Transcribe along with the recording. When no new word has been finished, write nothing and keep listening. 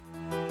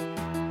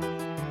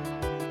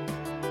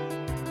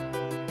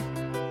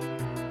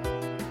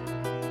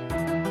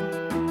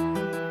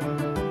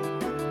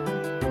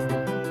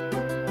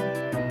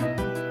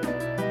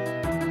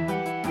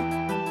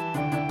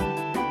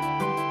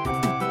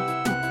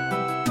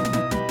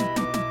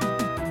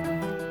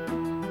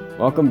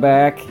Welcome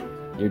back.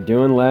 You're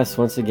doing less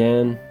once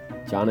again.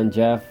 John and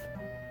Jeff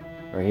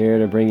are here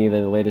to bring you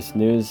the latest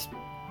news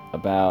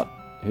about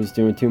who's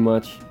doing too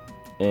much.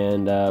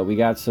 And we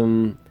got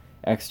some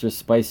extra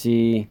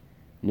spicy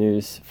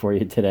news for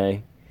you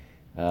today.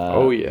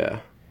 Oh,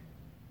 yeah.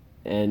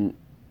 And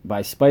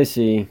by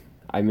spicy,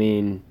 I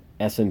mean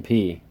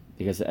S&P,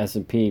 because the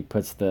S&P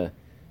puts the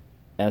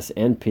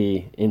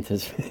S&P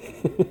into...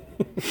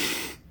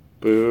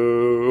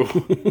 Boo.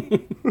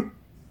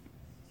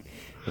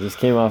 I just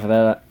came up with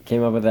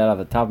that off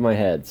the top of my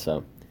head,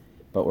 so...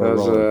 But we're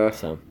rolling,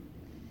 so...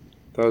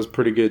 That was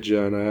pretty good,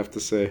 John, I have to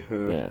say.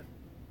 Yeah.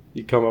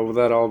 You come up with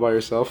that all by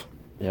yourself?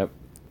 Yep.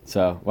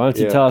 So, why don't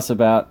you tell us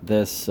about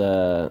this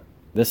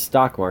this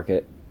stock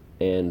market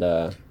and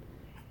the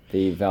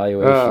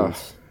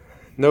valuations?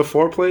 No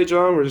foreplay,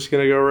 John? We're just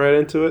going to go right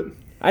into it?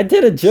 I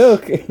did a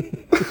joke!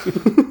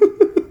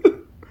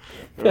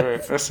 All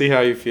right, I see how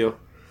you feel.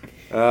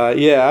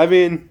 I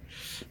mean,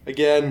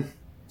 again,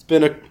 it's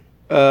been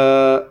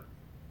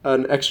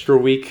an extra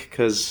week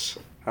because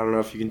I don't know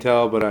if you can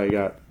tell, but I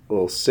got a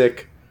little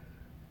sick.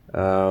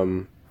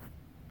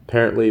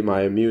 Apparently,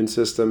 my immune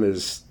system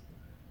is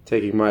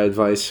taking my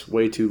advice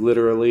way too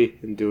literally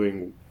and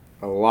doing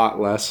a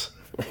lot less.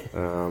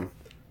 I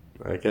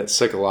get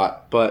sick a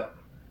lot, but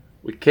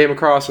we came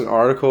across an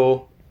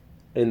article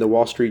in the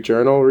Wall Street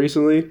Journal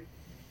recently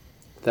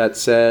that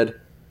said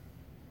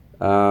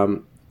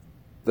the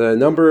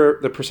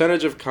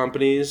percentage of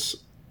companies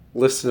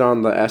listed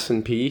on the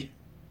S&P.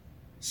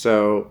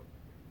 So,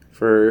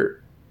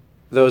 for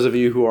those of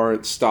you who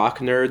aren't stock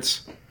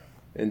nerds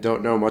and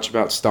don't know much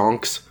about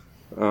stonks,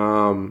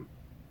 the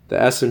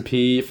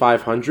S&P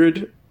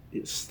 500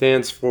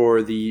 stands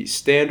for the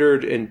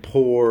Standard and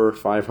Poor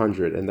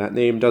 500, and that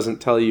name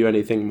doesn't tell you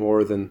anything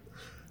more than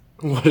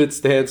what it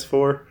stands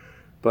for.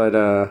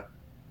 But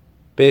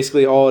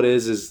basically, all it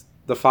is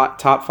the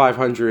top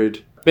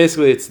 500.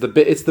 Basically, it's the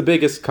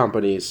biggest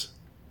companies.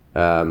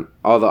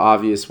 All the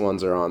obvious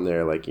ones are on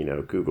there, like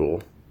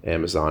Google,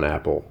 Amazon,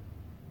 Apple,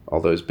 all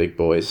those big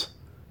boys.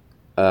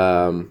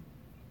 And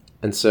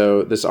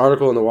so this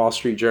article in the Wall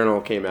Street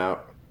Journal came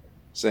out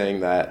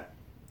saying that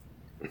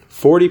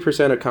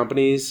 40% of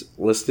companies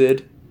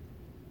listed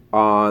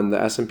on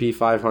the S&P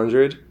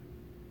 500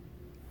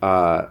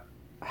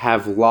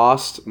 have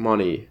lost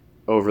money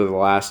over the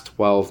last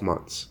 12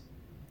 months.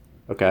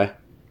 Okay?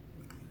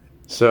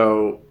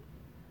 So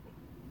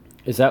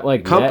is that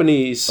like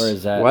companies net, or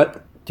is that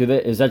what?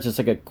 Is that just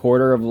like a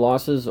quarter of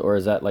losses, or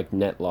is that like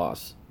net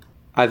loss?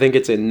 I think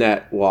it's a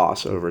net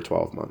loss over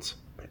 12 months.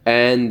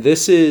 And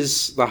this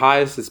is the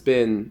highest it's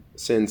been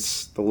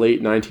since the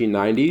late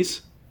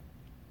 1990s,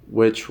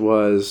 which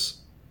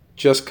was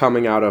just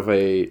coming out of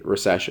a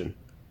recession.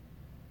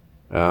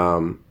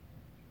 And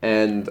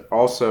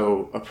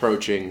also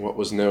approaching what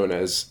was known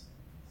as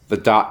the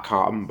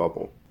dot-com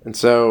bubble. And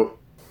so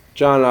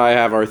John and I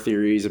have our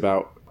theories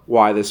about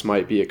why this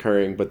might be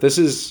occurring, but this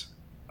is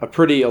a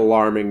pretty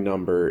alarming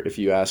number if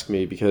you ask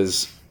me,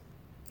 because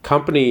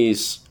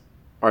companies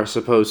are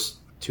supposed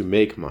to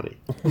make money.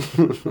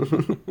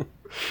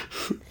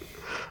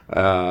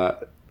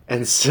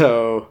 And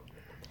so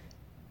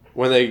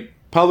when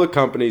public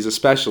companies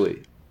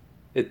especially,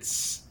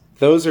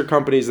 those are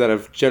companies that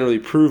have generally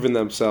proven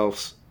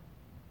themselves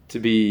to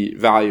be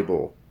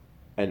valuable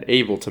and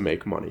able to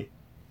make money.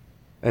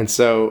 And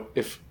so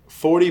if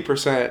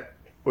 40%,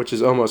 which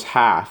is almost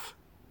half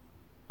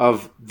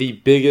of the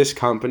biggest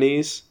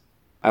companies,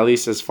 at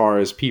least as far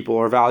as people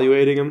are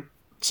evaluating them.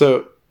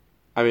 So,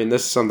 I mean,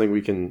 this is something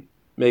we can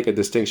make a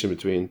distinction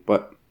between,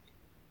 but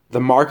the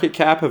market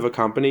cap of a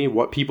company,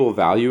 what people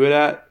value it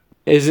at,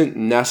 isn't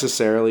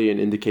necessarily an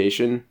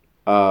indication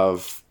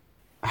of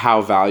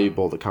how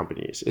valuable the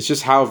company is. It's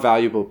just how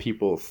valuable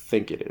people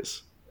think it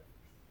is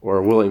or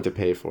are willing to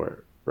pay for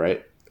it,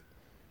 right?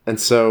 And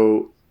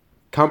so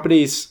a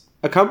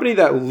company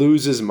that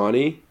loses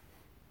money,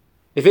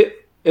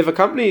 if a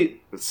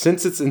company,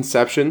 since its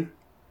inception,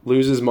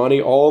 loses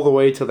money all the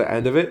way to the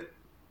end of it,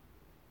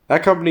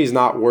 that company is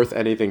not worth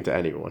anything to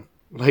anyone.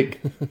 Like,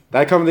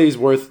 that company is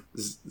worth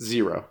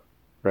zero,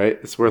 right?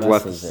 It's worth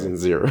less than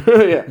zero.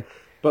 Yeah.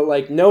 But,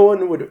 like, no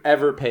one would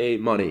ever pay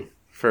money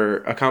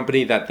for a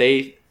company that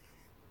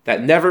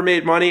never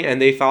made money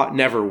and they thought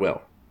never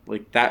will.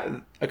 Like, that,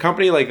 a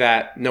company like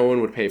that, no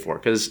one would pay for,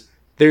 because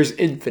there's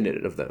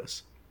infinite of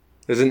those.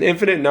 There's an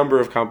infinite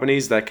number of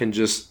companies that can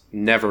just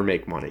never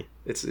make money.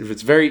 It's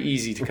very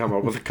easy to come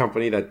up with a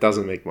company that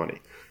doesn't make money,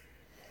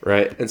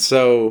 right? And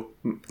so,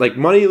 like,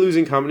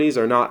 money-losing companies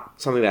are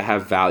not something that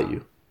have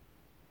value.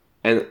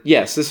 And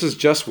yes, this is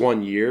just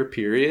 1 year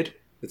period.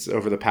 It's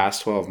over the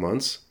past 12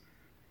 months.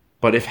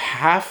 But if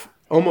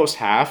almost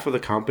half of the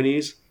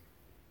companies,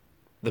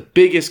 the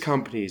biggest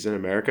companies in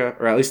America,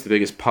 or at least the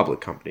biggest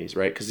public companies,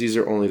 right? Because these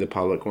are only the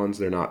public ones,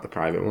 they're not the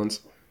private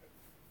ones.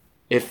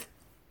 If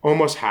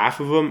almost half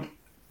of them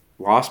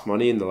lost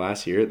money in the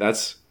last year,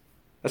 that's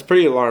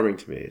pretty alarming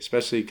to me,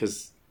 especially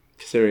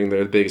considering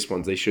they're the biggest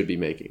ones, they should be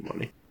making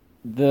money.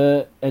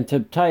 And to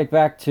tie it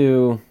back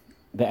to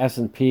the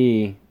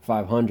S&P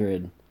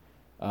 500,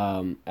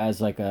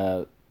 as like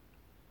a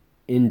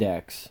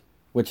index,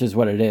 which is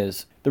what it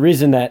is. The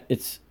reason that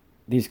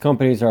these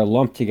companies are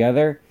lumped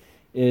together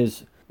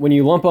is when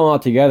you lump them all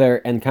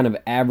together and kind of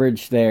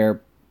average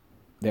their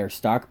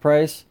stock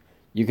price,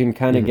 you can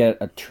kind of get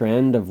a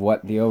trend of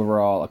what the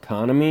overall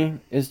economy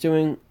is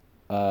doing,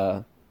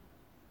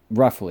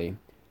 roughly.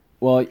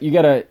 Well,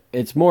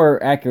 it's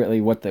more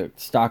accurately what the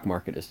stock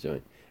market is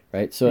doing,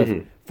 right? So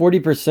if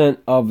 40%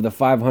 of the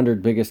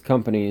 500 biggest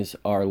companies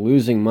are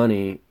losing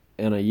money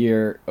on a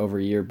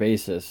year-over-year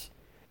basis,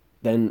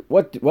 then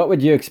what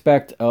would you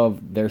expect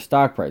of their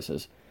stock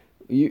prices?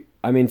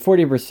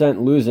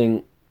 40%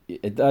 losing,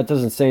 that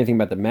doesn't say anything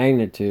about the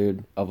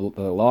magnitude of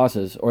the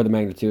losses or the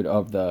magnitude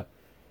of the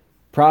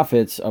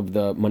profits of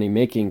the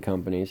money-making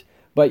companies,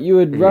 but you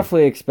would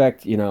roughly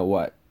expect,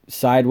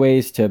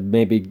 sideways to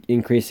maybe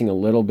increasing a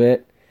little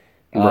bit.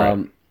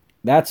 Right.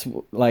 That's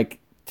like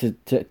to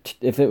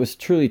if it was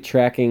truly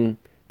tracking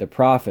the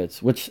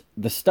profits, which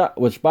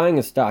buying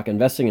a stock,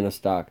 investing in a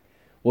stock.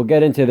 We'll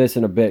get into this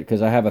in a bit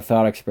because I have a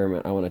thought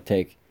experiment I want to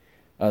take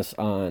us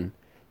on.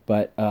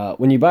 But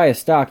when you buy a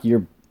stock,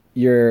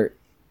 you're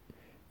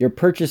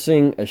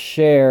purchasing a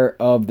share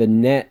of the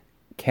net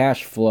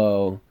cash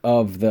flow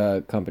of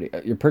the company.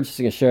 You're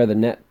purchasing a share of the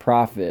net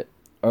profit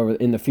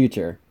in the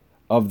future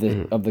of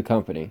the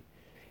company.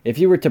 If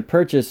you were to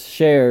purchase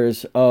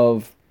shares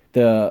of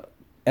the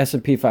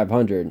S&P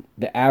 500,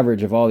 the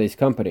average of all these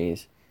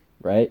companies,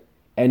 right?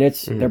 And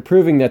they're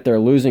proving that they're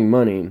losing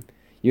money,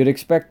 you'd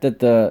expect that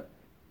the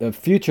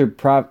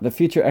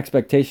future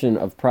expectation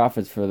of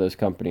profits for those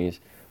companies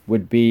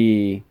would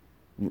be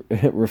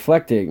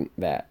reflecting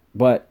that.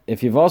 But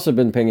if you've also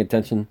been paying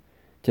attention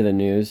to the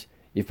news,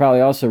 you've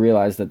probably also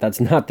realized that that's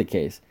not the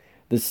case.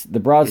 The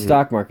broad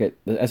stock market,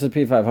 the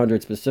S&P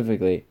 500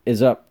 specifically,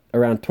 is up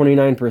around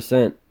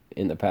 29%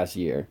 in the past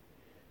year.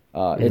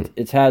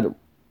 It's had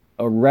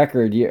a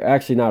record year,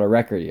 actually not a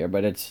record year,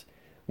 but it's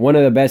one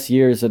of the best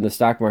years in the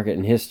stock market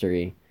in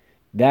history.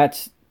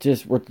 That's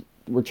just,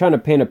 we're trying to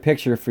paint a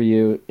picture for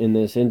you in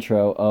this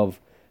intro of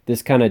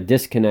this kind of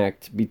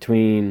disconnect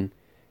between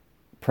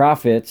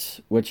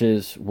profits, which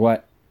is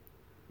what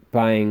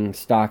buying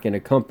stock in a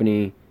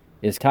company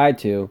is tied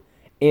to,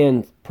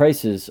 and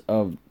prices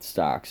of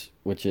stocks,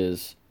 which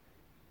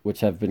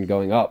have been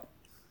going up.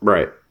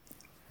 Right.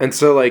 And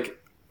so, like,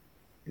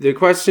 the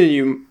question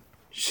you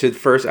should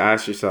first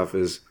ask yourself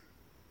is,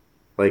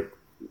 like,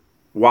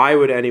 why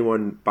would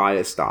anyone buy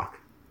a stock?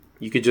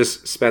 You could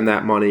just spend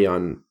that money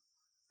on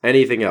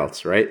anything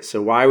else, right?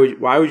 So why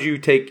would you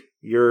take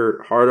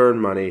your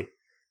hard-earned money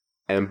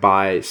and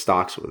buy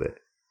stocks with it?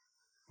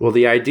 Well,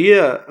 the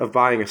idea of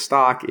buying a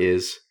stock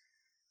is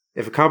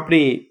if a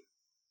company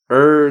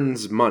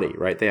earns money,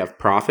 right? They have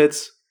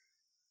profits.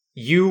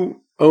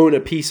 You own a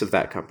piece of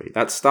that company.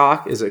 That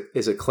stock is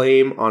a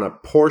claim on a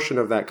portion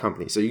of that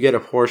company. So you get a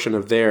portion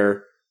of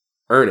their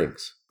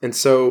earnings. And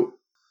so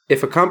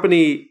if a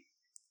company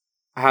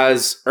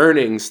has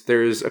earnings,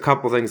 there's a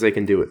couple things they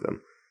can do with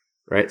them,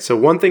 right? So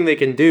one thing they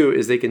can do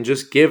is they can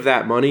just give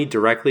that money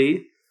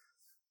directly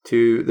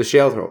to the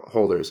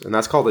shareholders, and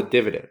that's called a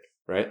dividend,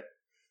 right?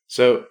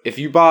 So if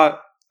you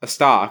bought a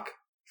stock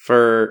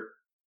for,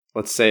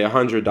 let's say,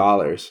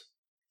 $100,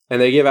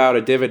 and they give out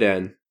a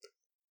dividend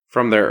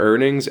from their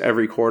earnings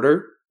every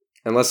quarter,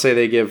 and let's say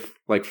they give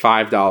like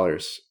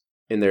 $5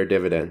 in their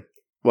dividend.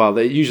 Well,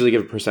 they usually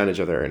give a percentage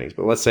of their earnings,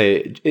 but let's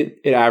say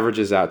it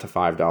averages out to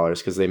 $5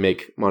 because they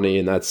make money,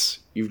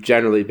 and you've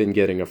generally been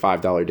getting a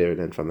 $5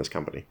 dividend from this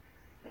company.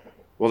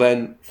 Well,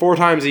 then 4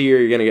 times a year,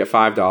 you're going to get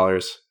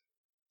 $5.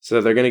 So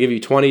they're going to give you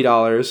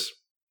 $20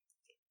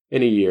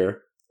 in a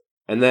year.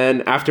 And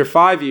then after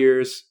 5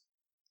 years,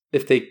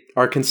 if they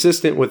are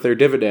consistent with their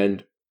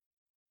dividend,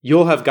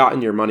 you'll have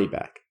gotten your money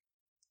back.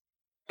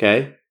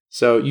 Okay?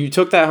 So you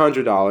took that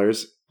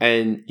 $100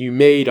 and you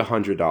made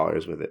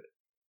 $100 with it.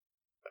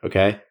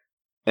 Okay?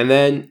 And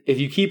then if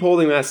you keep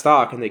holding that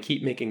stock and they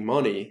keep making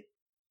money,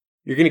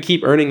 you're going to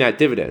keep earning that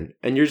dividend.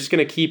 And you're just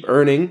going to keep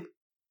earning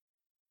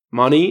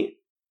money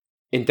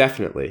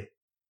indefinitely.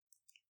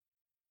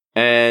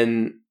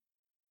 And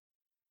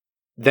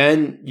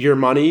then your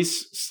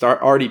money's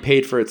already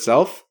paid for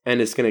itself, and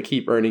it's going to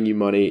keep earning you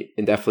money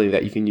indefinitely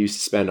that you can use to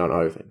spend on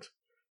other things,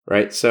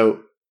 right?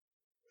 So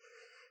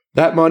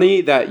that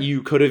money that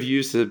you could have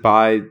used to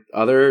buy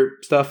other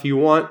stuff you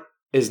want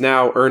is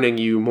now earning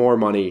you more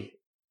money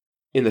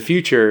in the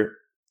future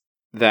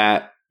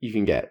that you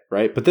can get,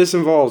 right? But this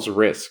involves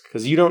risk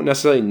because you don't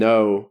necessarily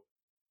know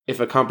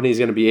if a company is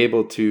going to be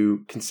able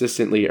to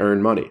consistently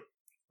earn money,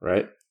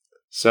 right?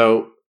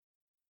 So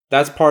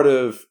that's part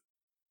of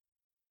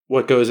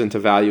what goes into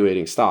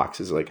valuating stocks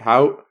is like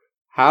how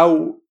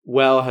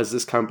well has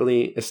this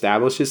company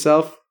established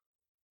itself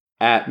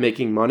at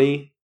making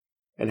money,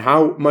 and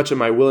how much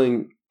am I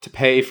willing to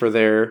pay for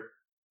their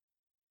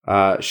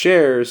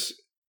shares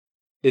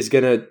is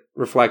going to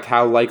reflect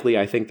how likely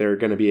I think they're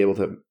going to be able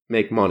to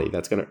make money.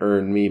 That's going to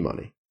earn me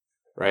money,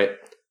 right?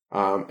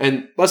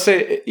 And let's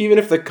say even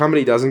if the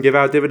company doesn't give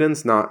out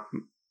dividends, not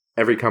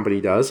every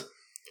company does,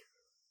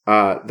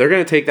 they're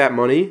going to take that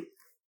money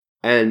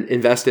and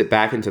invest it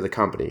back into the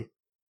company,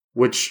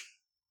 which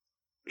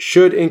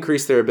should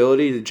increase their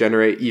ability to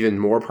generate even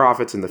more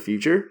profits in the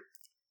future,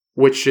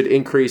 which should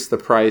increase the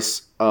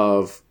price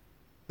of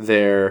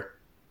their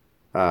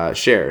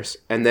shares.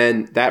 And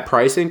then that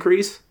price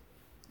increase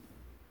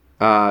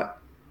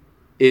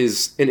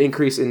is an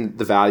increase in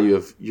the value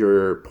of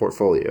your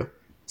portfolio.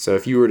 So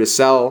if you were to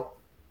sell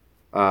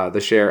the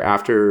share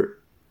after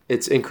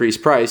its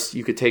increased price,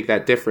 you could take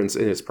that difference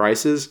in its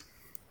prices,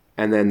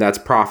 and then that's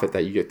profit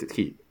that you get to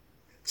keep.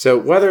 So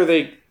whether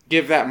they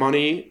give that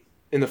money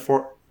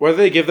whether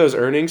they give those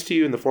earnings to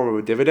you in the form of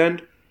a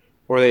dividend,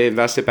 or they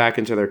invest it back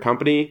into their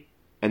company,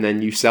 and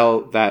then you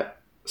sell that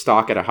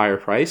stock at a higher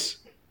price,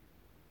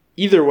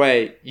 either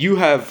way, you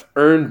have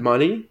earned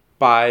money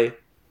by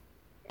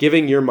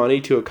giving your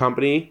money to a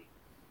company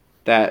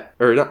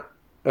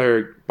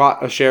or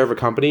bought a share of a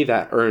company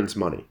that earns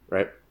money,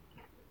 right?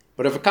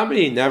 But if a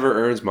company never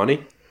earns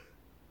money,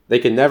 they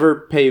can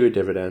never pay you a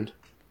dividend.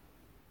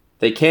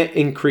 They can't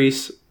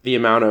increase the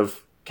amount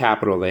of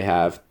capital they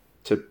have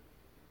to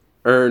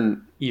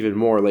earn even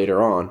more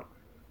later on.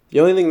 The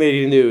only thing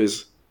they can do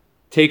is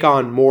take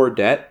on more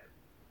debt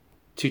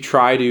to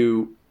try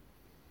to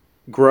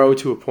grow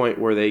to a point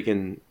where they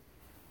can,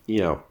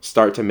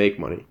 start to make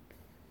money.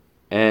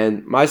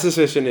 And my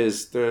suspicion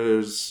is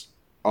there's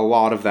a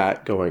lot of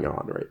that going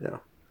on right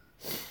now.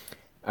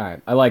 All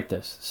right, I like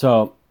this.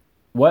 So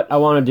what I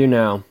want to do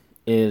now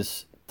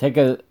is take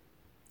a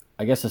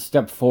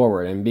step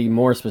forward and be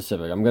more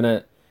specific. I'm going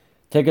to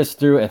take us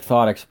through a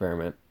thought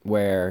experiment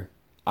where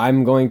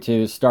I'm going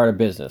to start a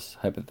business,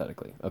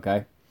 hypothetically,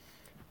 okay?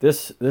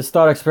 This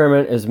thought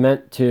experiment is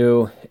meant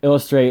to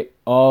illustrate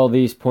all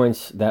these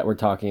points that we're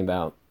talking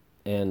about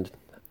and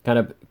kind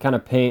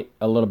of paint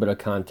a little bit of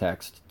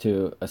context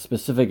to a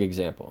specific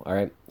example, all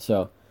right?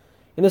 So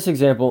in this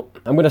example,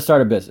 I'm going to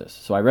start a business.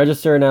 So I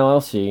register an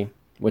LLC,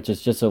 which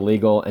is just a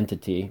legal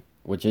entity,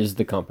 which is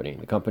the company.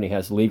 The company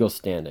has legal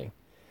standing,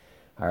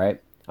 all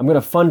right? I'm going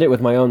to fund it with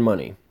my own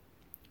money,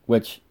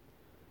 which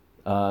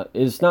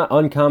is not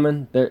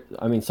uncommon.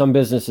 Some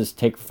businesses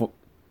take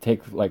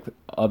like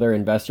other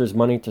investors'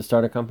 money to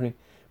start a company,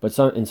 but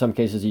in some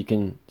cases you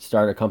can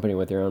start a company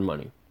with your own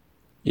money.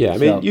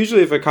 Yeah,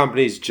 usually if a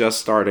company's just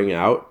starting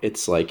out,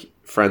 it's like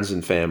friends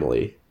and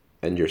family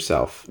and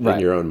yourself and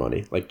your own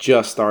money. Like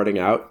just starting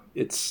out,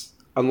 it's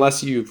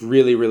unless you've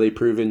really, really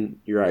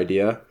proven your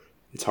idea,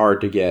 it's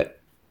hard to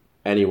get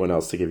anyone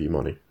else to give you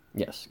money.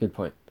 Yes, good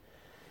point.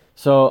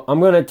 So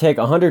I'm going to take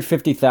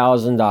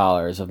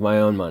 $150,000 of my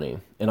own money,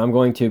 and I'm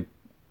going to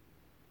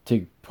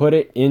put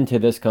it into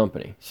this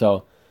company.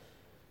 So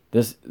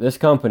this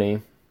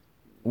company,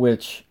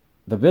 which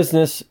the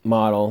business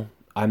model,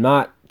 I'm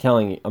not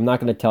going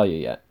to tell you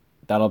yet.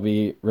 That'll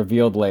be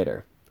revealed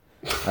later.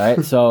 All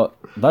right. So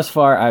thus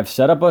far, I've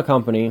set up a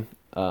company,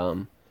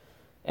 and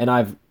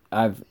I've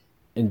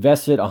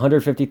invested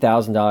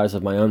 $150,000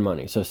 of my own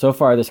money. So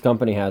far, this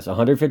company has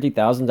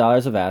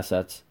 $150,000 of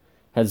assets,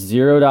 has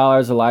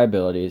 $0 of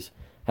liabilities,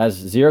 has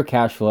zero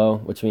cash flow,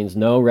 which means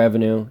no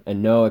revenue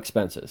and no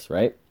expenses,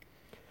 right?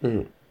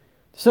 Mm-hmm.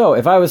 So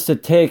if I was to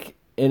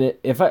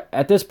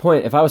at this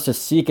point, if I was to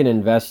seek an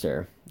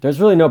investor, there's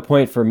really no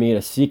point for me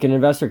to seek an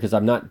investor because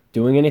I'm not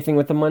doing anything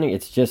with the money.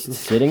 It's just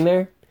sitting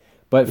there.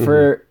 But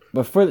for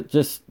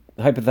just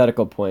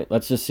hypothetical point,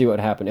 let's just see what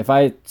happened. If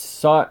I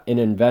sought an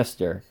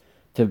investor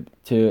to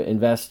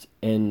invest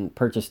and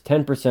purchase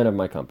 10% of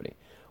my company,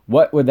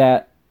 what would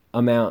that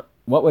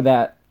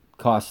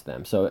cost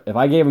them? So if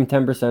I gave them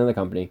 10% of the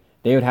company,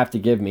 they would have to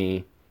give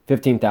me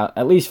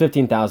at least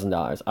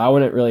 $15,000. I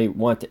wouldn't really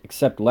want to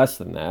accept less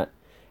than that,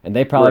 and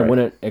they probably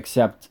wouldn't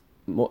accept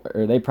more,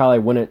 or they probably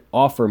wouldn't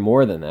offer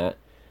more than that.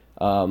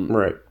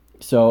 Right.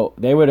 So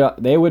they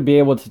would be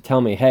able to tell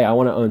me, hey, I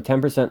want to own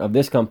 10% of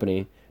this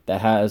company that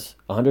has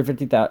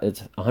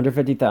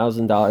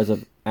 $150,000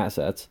 of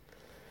assets,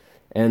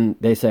 and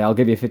they say I'll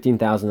give you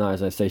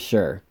 $15,000. I say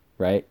sure,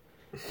 right?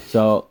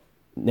 So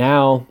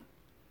now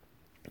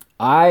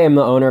I am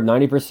the owner of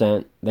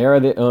 90%. They are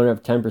the owner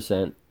of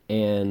 10%,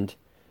 and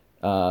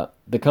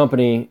the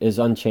company is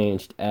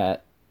unchanged.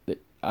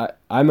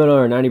 I'm an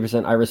owner of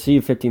 90%. I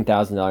received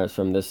 $15,000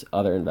 from this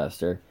other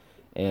investor,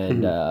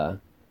 and the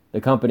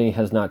company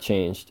has not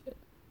changed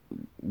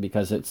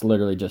because it's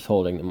literally just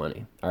holding the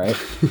money. All right.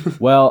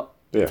 Well,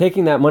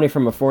 taking that money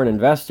from a foreign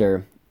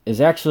investor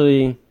is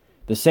actually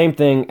the same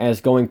thing as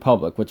going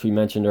public, which we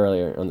mentioned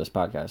earlier on this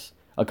podcast.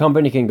 A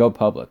company can go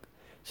public.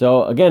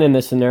 So again, in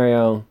this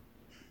scenario,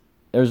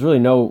 there's really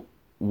no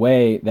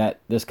way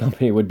that this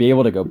company would be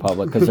able to go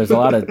public because there's a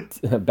lot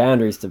of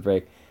boundaries to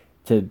break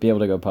to be able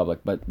to go public.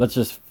 But let's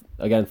just,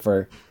 again,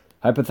 for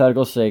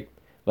hypothetical sake,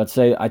 let's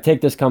say I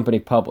take this company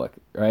public,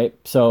 right?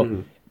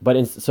 So,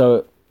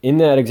 in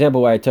that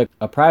example where I took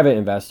a private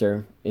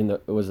investor,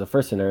 it was the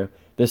first scenario.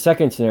 The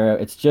second scenario,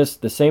 it's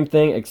just the same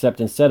thing,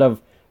 except instead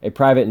of a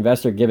private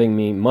investor giving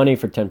me money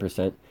for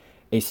 10%,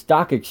 a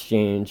stock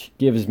exchange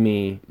gives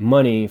me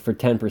money for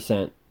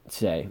 10%,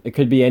 say. It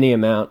could be any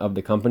amount of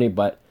the company,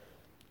 but,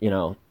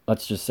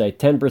 let's just say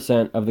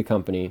 10% of the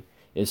company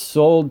is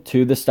sold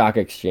to the stock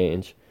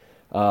exchange,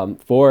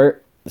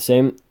 for the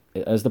same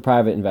as the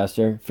private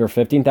investor for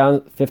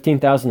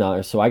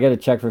 $15,000. So I get a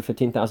check for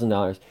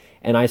 $15,000,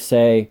 and I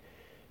say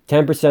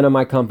 10% of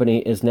my company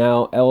is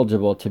now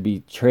eligible to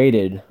be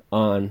traded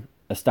on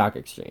a stock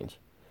exchange.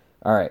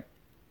 All right.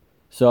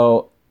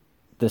 So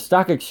the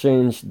stock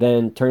exchange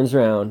then turns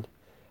around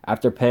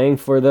after paying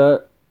for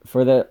the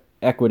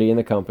equity in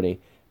the company.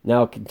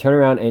 Now it can turn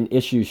around and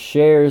issue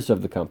shares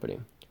of the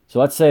company. So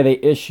let's say they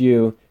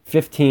issue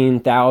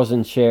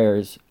 15,000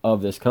 shares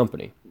of this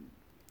company.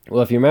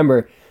 Well, if you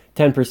remember,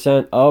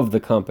 10% of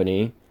the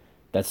company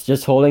that's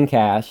just holding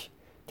cash,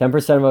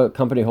 10% of a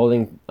company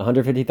holding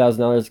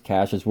 $150,000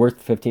 cash is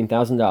worth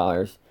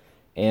 $15,000.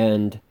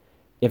 And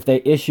if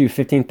they issue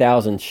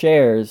 15,000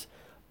 shares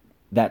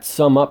that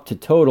sum up to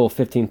total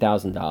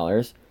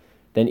 $15,000,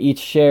 then each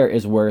share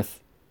is worth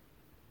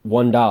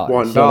 $1.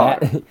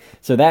 $1.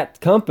 So that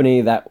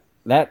company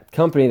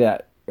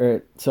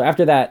so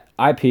after that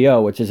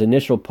IPO, which is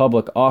initial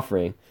public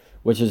offering,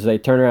 which is they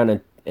turn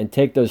around and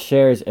take those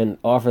shares and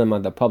offer them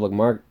on the public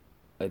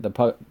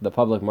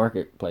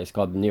marketplace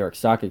called the New York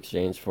Stock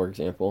Exchange, for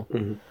example,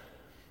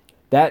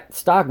 that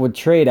stock would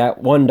trade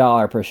at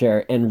 $1 per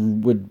share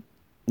and would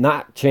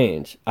not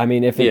change. I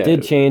mean, if it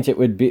did change, there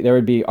would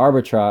be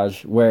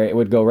arbitrage where it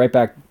would go right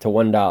back to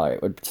 $1.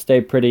 It would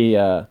stay pretty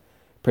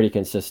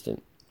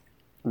consistent.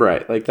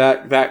 Right, like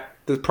that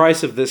the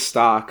price of this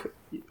stock.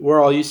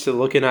 We're all used to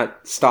looking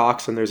at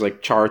stocks, and there's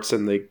like charts,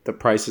 and the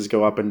prices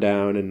go up and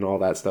down and all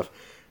that stuff.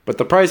 But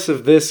the price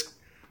of this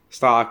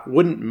stock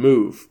wouldn't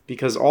move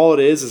because all it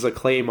is a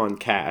claim on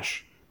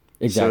cash.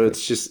 Exactly. So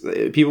it's just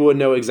people would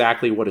know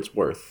exactly what it's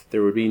worth.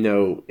 There would be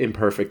no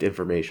imperfect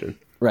information.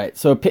 Right.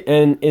 So,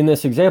 and in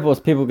this example,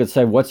 people could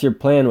say, "What's your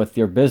plan with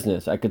your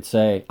business?" I could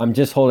say, "I'm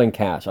just holding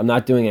cash. I'm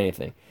not doing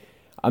anything.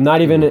 I'm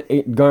not even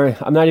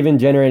I'm not even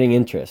generating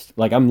interest.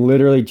 Like I'm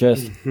literally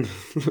just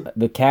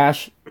the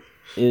cash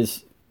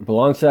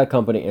belongs to that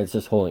company and it's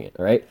just holding it."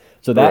 All right.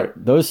 So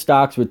those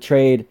stocks would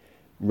trade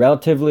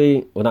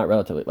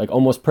like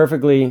almost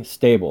perfectly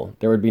stable.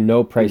 There would be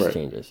no price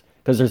changes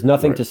because there's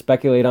nothing to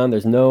speculate on.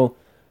 There's no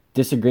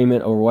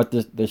disagreement over what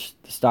the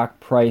stock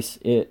price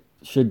it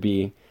should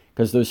be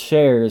because those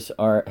shares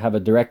have a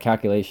direct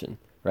calculation,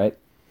 right?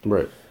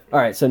 Right. All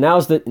right. So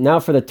now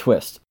for the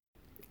twist.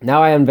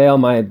 Now I unveil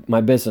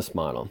my business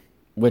model,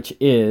 which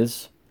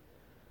is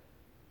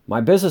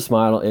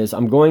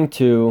I'm going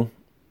to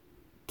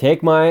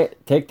take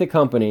the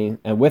company,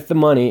 and with the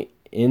money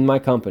in my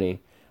company,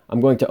 I'm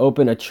going to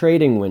open a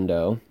trading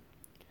window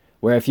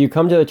where if you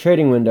come to the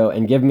trading window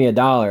and give me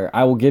 $1,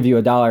 I will give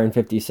you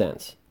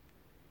 $1.50.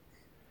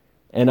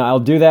 And I'll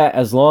do that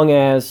as long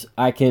as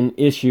I can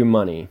issue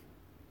money,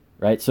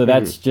 right? So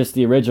that's just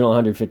the original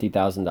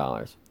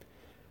 $150,000,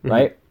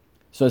 right?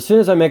 So as soon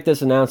as I make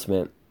this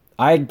announcement,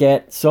 I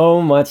get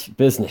so much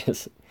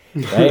business,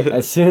 right?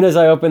 As soon as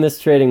I open this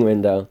trading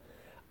window,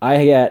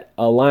 I get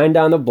a line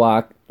down the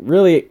block.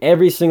 Really,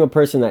 every single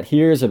person that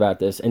hears about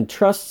this and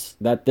trusts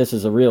that this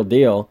is a real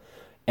deal,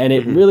 and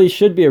it really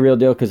should be a real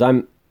deal because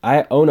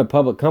I own a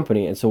public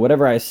company, and so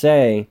whatever I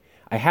say,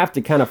 I have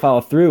to kind of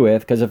follow through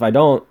with, because if I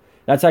don't,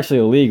 that's actually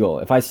illegal.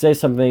 If I say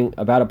something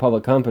about a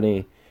public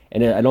company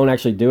and I don't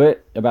actually do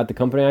it about the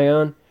company I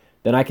own,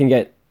 then I can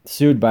get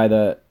sued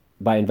by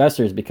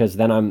investors because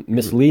then I'm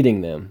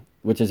misleading them,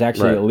 which is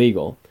actually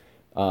illegal.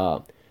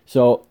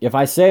 So if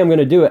I say I'm going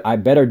to do it, I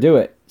better do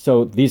it.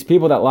 So these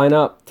people that line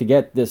up to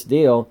get this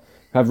deal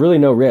have really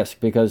no risk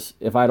because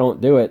if I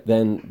don't do it,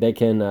 then they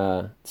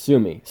can sue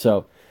me.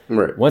 So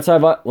once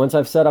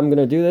I've said I'm going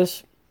to do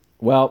this,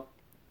 well,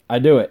 I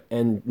do it.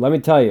 And let me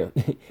tell you,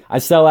 I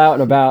sell out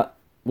in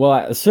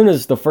as soon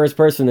as the first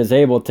person is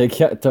able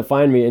to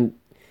find me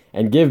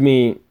and give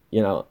me,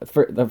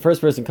 the first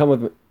person come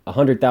with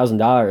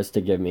 $100,000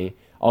 to give me,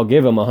 I'll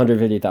give them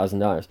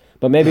 $150,000.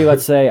 But maybe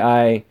let's say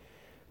I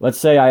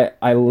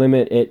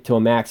limit it to a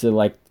max of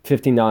like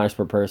 $15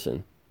 per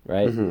person,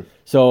 right?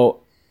 So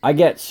I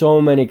get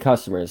so many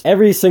customers.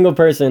 Every single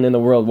person in the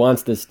world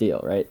wants this deal,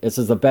 right? This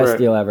is the best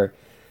deal ever.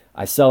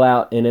 I sell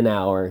out in an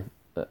hour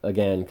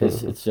again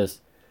because it's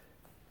just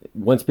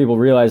once people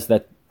realize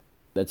that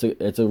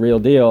it's a real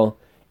deal,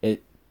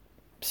 it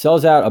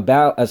sells out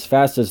about as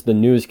fast as the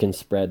news can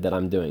spread that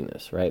I'm doing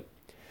this, right?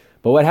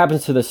 But what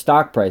happens to the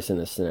stock price in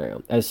this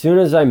scenario? As soon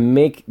as I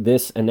make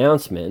this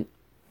announcement,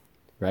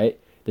 right,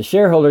 the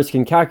shareholders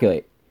can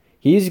calculate.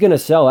 He's going to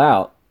sell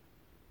out,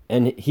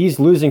 and he's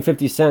losing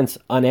 50 cents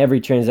on every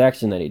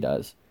transaction that he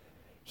does.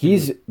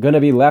 He's going to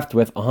be left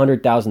with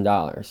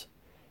 $100,000.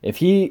 If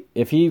he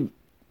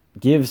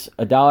gives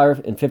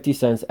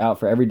 $1.50 out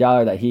for every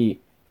dollar that he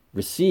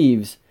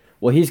receives,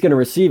 well, he's going to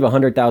receive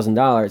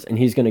 $100,000, and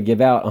he's going to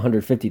give out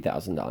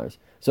 $150,000.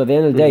 So at the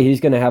end of the day,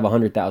 he's going to have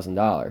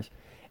 $100,000.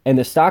 And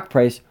the stock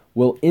price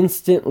will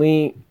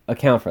instantly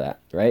account for that,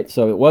 right?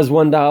 So it was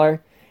 $1,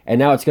 and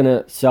now it's going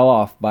to sell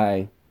off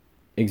by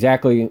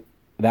exactly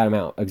that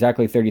amount,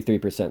 exactly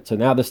 33%. So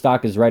now the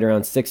stock is right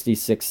around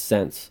 66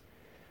 cents.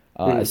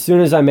 As soon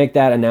as I make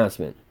that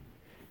announcement,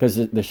 because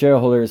the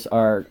shareholders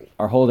are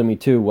holding me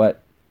to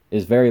what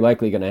is very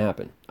likely going to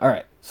happen. All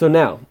right, so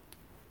now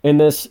in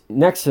this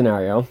next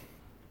scenario,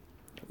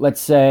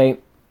 let's say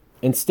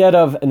instead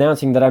of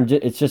announcing that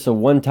it's just a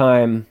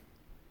one-time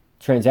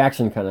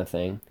transaction kind of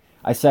thing,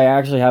 I say I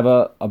actually have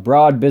a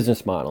broad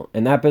business model.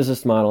 And that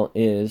business model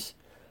is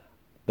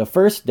the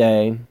first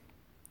day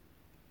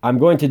I'm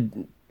going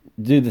to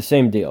do the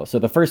same deal. So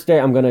the first day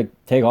I'm going to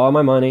take all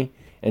my money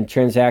and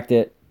transact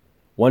it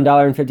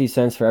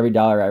 $1.50 for every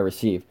dollar I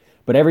receive.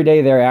 But every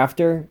day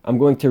thereafter, I'm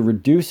going to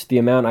reduce the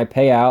amount I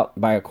pay out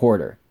by a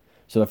quarter.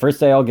 So the first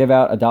day I'll give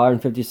out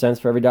 $1.50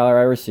 for every dollar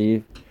I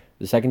receive.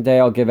 The second day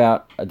I'll give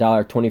out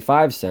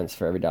 $1.25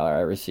 for every dollar I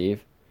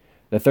receive.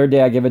 The third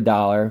day I give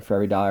 $1 for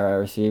every dollar I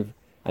receive.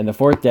 And the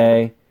fourth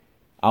day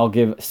I'll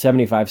give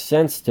 75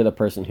 cents to the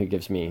person who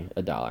gives me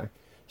 $1.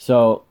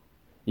 So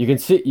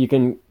you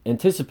can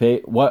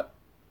anticipate what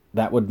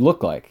that would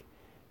look like.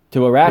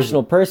 To a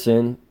rational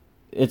person,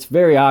 it's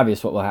very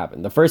obvious what will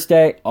happen. The first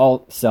day,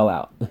 I'll sell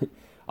out.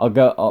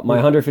 My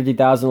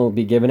 150,000 will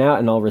be given out,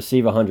 and I'll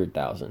receive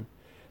 100,000.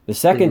 The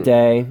second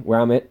day, where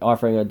I'm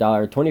offering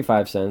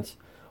 $1.25,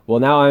 well,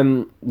 now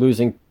I'm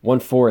losing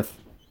 1/4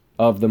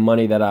 of the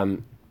money that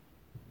I'm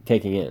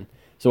taking in.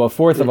 So a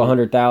fourth of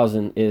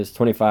 100,000 is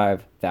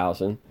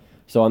 25,000.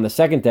 So on the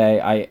second day,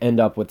 I end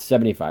up with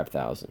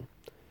 75,000.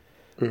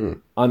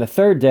 On the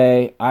third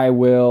day, I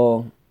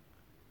will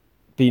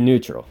be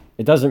neutral.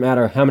 It doesn't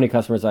matter how many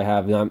customers I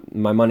have.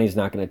 My money's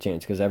not going to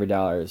change because every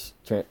dollar is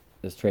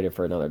traded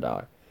for another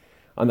dollar.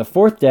 On the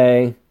fourth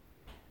day,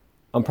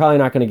 I'm probably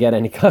not going to get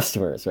any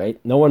customers, right?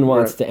 No one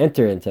wants to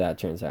enter into that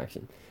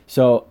transaction.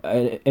 So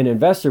an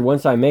investor,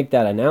 once I make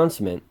that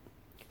announcement,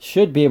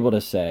 should be able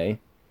to say,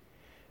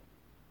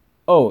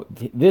 oh,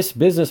 this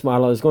business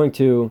model is going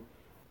to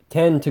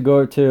tend to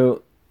go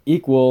to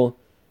equal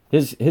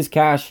his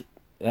cash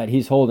that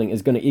he's holding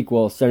is going to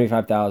equal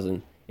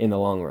 75,000 in the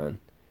long run,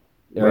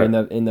 or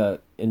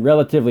in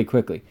relatively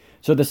quickly.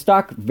 So the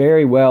stock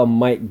very well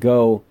might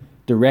go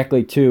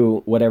directly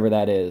to whatever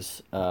that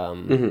is,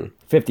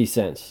 50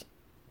 cents.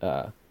 He's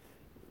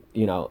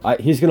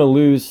going to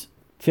lose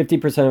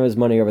 50% of his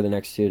money over the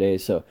next 2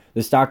 days. So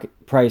the stock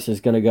price is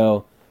going to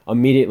go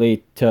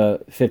immediately to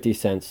 50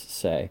 cents,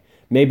 say.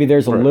 Maybe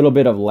there's a little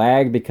bit of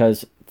lag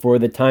because for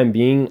the time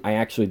being, I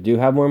actually do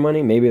have more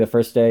money. Maybe the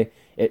first day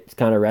it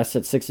kind of rests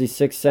at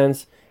 66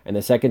 cents, and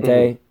the second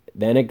day,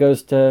 then it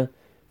goes to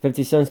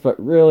 50 cents. But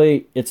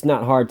really, it's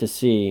not hard to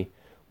see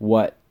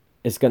what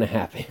is going to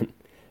happen,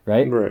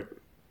 right? Right.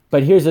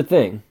 But here's the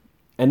thing,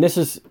 and this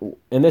is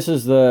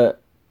the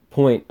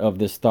point of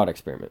this thought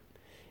experiment.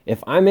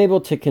 If I'm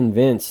able to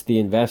convince the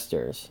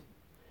investors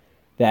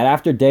that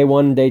after day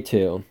 1 and day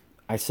 2,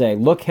 I say,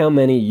 look how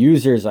many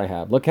users I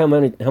have. Look how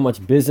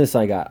much business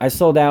I got. I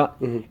sold out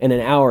in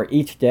an hour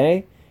each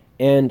day,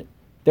 and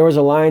there was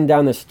a line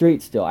down the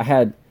street still. I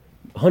had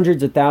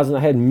hundreds of thousands. I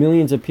had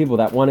millions of people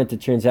that wanted to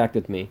transact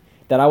with me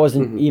that I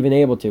wasn't even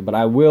able to, but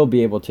I will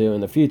be able to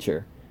in the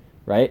future,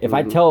 right? If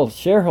I tell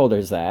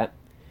shareholders that,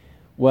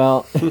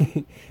 well,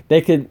 they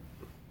could,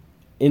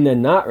 in the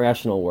not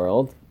rational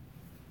world,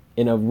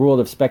 in a world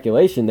of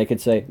speculation, they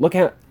could say, look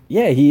how,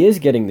 he is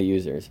getting the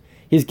users.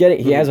 He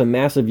has a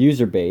massive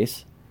user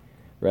base,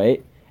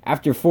 right?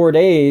 After 4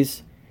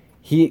 days,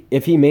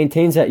 if he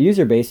maintains that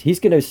user base, he's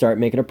going to start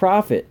making a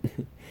profit.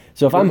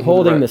 So if I'm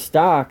holding the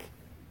stock,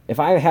 if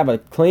I have a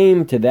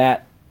claim to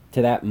that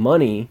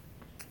money,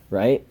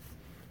 right?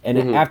 And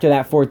after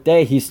that 4th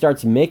day, he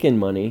starts making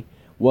money.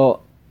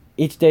 Well,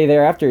 each day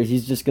thereafter,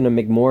 he's just going to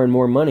make more and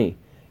more money.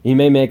 He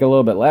may make a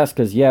little bit less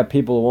because,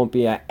 people won't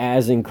be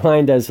as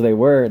inclined as they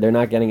were. They're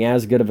not getting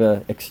as good of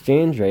an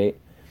exchange rate.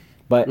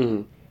 But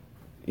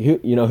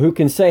who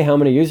can say how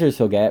many users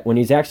he'll get when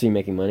he's actually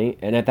making money?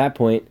 And at that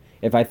point,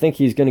 if I think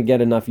he's going to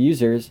get enough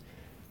users,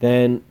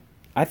 then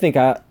I think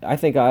I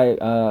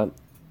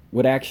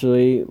would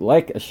actually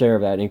like a share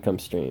of that income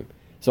stream.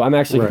 So I'm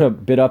actually going to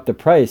bid up the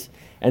price.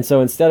 And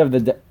so instead of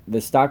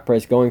the stock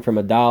price going from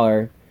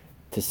 $1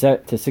 to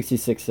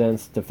 66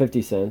 cents to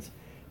 50 cents,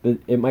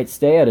 it might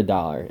stay at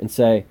 $1 and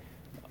say,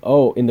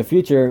 oh, in the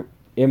future,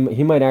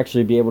 he might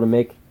actually be able to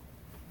make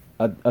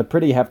a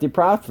pretty hefty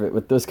profit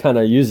with those kind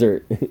of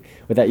user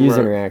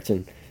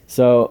interaction.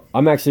 So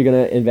I'm actually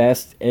going to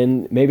invest,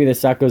 and maybe the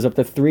stock goes up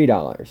to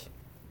 $3.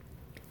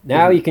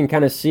 Now you can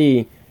kind of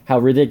see how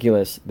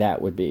ridiculous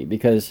that would be,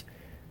 because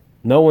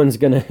no one's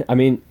going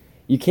to,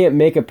 you can't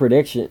make a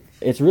prediction.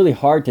 It's really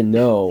hard to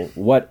know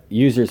what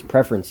users'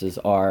 preferences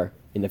are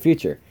in the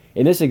future.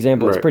 In this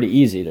example, it's pretty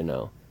easy to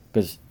know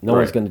because no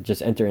one's going to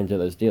just enter into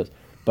those deals.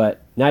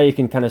 But now you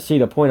can kind of see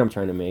the point I'm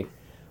trying to make,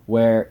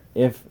 where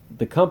if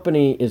the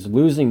company is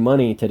losing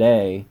money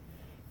today,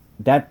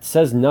 that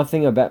says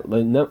nothing about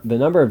the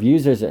number of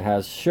users it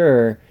has.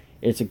 Sure,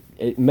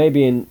 it may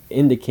be an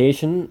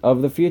indication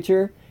of the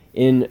future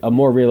in a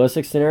more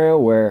realistic scenario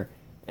where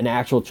an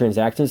actual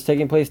transaction is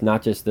taking place,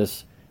 not just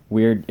this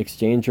weird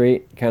exchange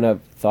rate kind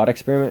of thought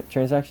experiment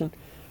transaction.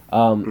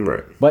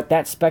 But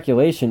that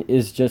speculation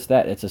is just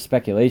that. It's a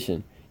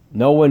speculation.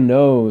 No one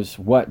knows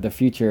what the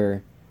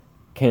future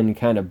can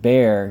kind of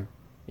bear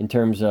in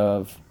terms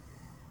of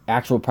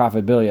actual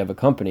profitability of a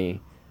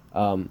company.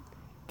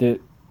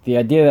 the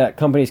idea that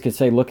companies could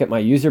say, look at my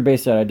user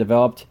base that I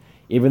developed,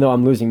 even though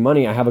I'm losing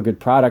money, I have a good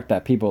product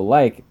that people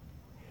like.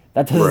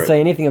 That doesn't say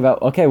anything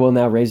about, okay, well,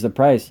 now raise the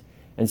price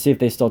and see if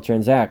they still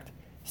transact.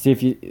 See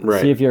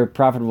if you're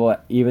profitable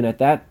even at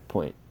that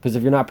point. Because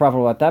if you're not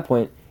profitable at that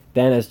point,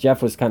 then as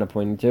Jeff was kind of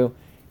pointing to,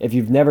 if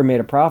you've never made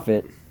a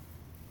profit,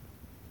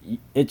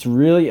 it's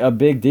really a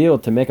big deal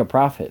to make a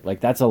profit.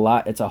 Like, that's a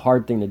lot. It's a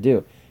hard thing to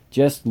do.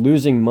 Just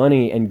losing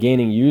money and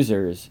gaining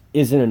users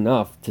isn't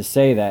enough to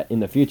say that in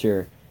the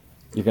future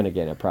you're going to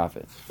gain a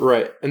profit.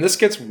 Right. And this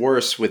gets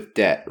worse with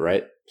debt,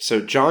 right?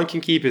 So John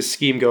can keep his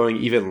scheme going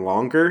even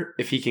longer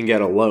if he can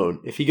get a loan.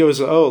 If he goes,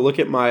 oh, look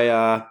at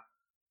my,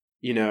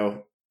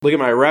 look at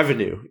my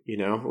revenue,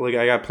 look,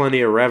 I got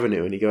plenty of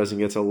revenue, and he goes and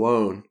gets a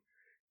loan.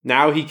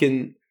 Now he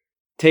can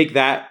take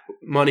that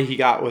money he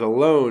got with a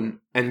loan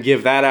and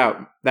give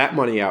that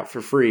money out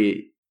for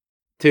free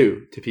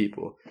too to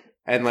people.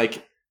 And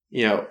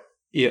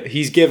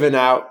he's given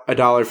out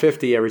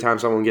 $1.50 every time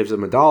someone gives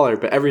him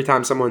 $1, but every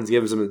time someone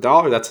gives him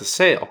 $1, that's a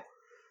sale.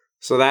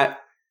 So that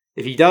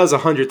if he does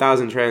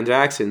 100,000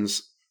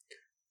 transactions,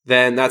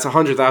 then that's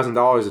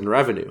 $100,000 in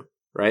revenue,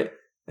 right?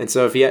 And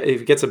so if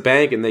he gets a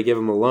bank and they give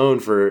him a loan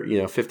for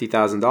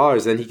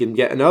 $50,000, then he can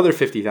get another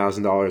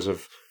 $50,000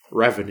 of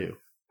revenue,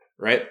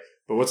 right?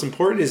 But what's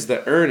important is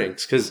the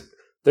earnings, because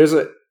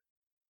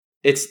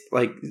it's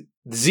like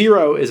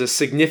zero is a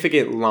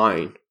significant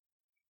line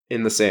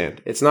in the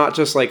sand. It's not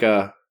just like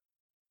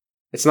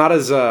it's not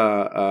as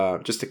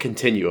just a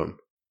continuum.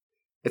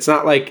 It's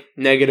not like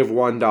negative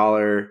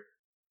 $1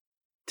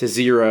 to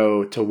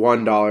 $0 to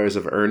 $1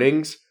 of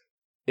earnings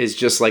is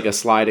just like a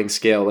sliding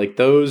scale. Like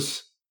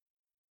those,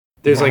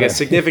 there's like a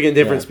significant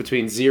difference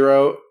between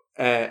zero,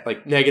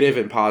 like negative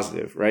and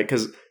positive, right?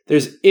 Because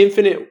there's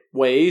infinite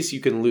ways you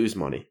can lose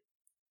money.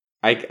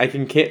 I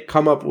can't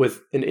come up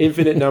with an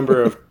infinite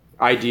number of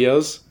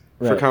ideas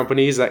for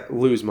companies that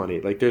lose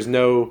money. Like there's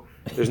no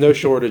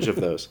shortage of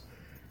those.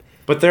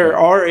 But there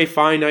are a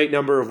finite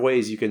number of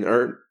ways you can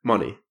earn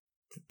money.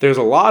 There's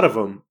a lot of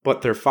them,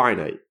 but they're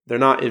finite. They're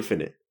not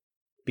infinite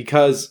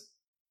because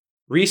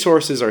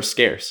resources are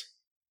scarce.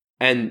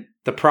 And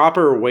the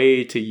proper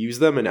way to use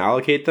them and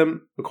allocate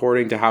them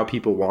according to how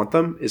people want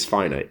them is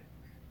finite,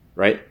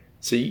 right?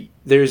 So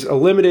there's a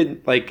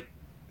limited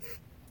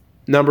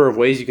number of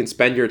ways you can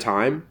spend your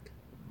time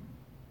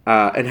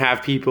and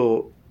have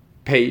people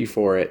pay you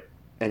for it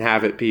and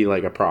have it be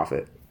like a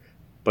profit.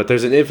 But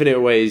there's an infinite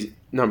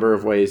number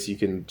of ways you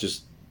can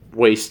just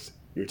waste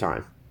your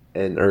time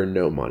and earn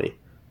no money.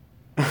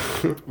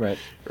 Right.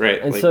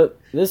 Right. And so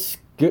this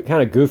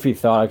kind of goofy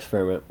thought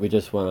experiment we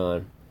just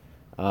went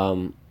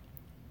on,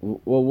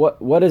 well,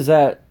 what is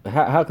that?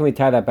 How can we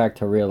tie that back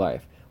to real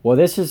life? Well,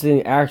 this is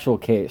the actual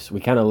case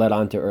we kind of led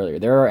on to earlier.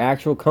 There are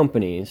actual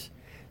companies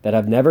that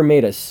have never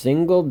made a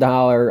single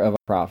dollar of a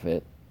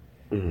profit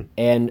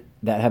and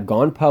that have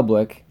gone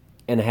public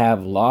and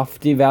have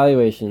lofty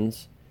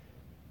valuations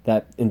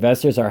that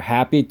investors are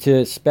happy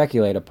to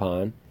speculate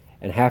upon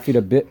and happy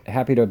to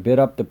bid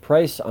up the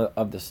price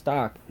of the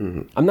stock.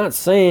 I'm not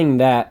saying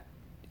that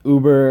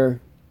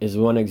Uber is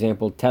one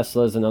example,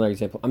 Tesla is another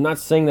example. I'm not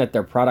saying that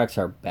their products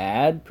are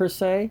bad per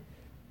se.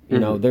 You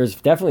know, there's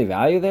definitely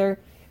value there.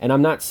 And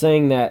I'm not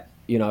saying that,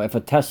 if a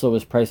Tesla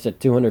was priced at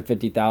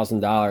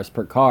 $250,000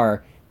 per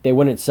car, they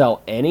wouldn't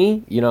sell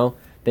any,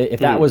 if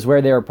that was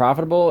where they were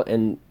profitable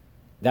and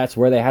that's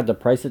where they had to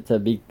price it to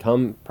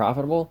become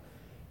profitable,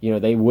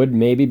 they would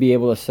maybe be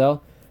able to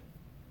sell.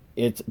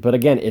 But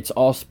again, it's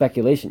all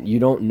speculation. You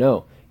don't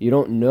know.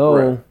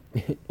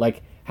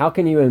 Like, how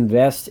can you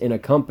invest in a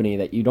company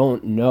that you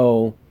don't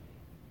know?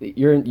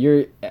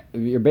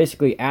 You're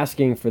basically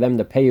asking for them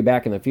to pay you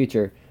back in the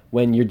future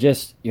when you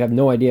have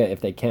no idea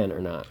if they can or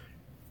not.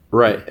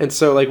 Right. And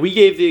so we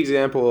gave the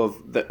example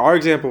of our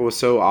example was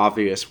so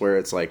obvious where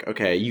it's like,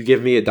 okay, you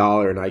give me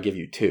 $1 and I give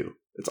you $2.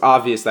 It's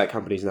obvious that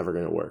company's never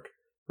going to work.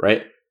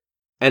 Right.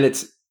 And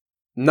it's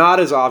not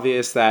as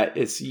obvious that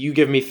it's you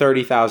give me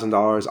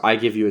 $30,000, I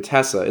give you a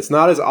Tesla. It's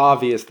not as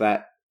obvious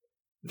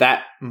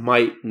that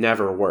might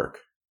never work.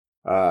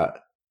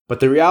 But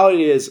the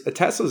reality is a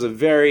Tesla is a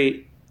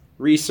very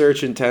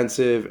research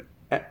intensive,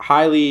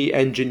 highly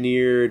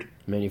engineered,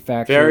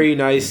 manufactured, very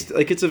nice.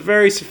 It's a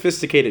very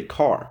sophisticated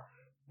car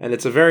and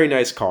it's a very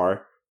nice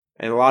car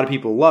and a lot of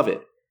people love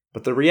it.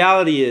 But the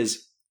reality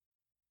is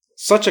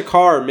such a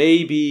car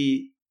may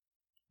be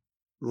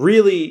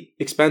really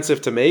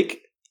expensive to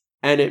make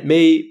and it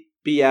may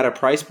be at a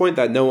price point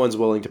that no one's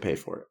willing to pay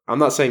for it. I'm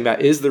not saying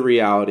that is the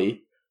reality,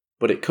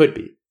 but it could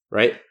be,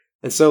 right?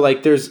 And so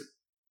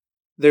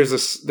there's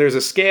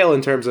a scale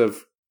in terms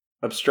of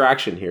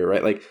abstraction here,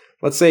 right?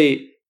 Let's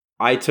say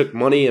I took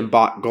money and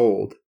bought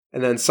gold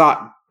and then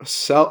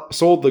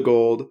sold the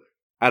gold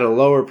at a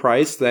lower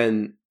price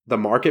than the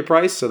market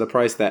price, so the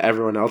price that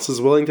everyone else is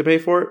willing to pay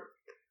for it,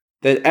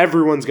 then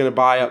everyone's going to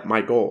buy up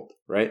my gold,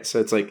 right? So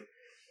it's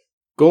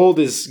gold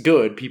is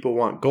good. People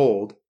want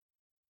gold.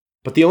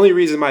 But the only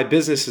reason my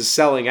business is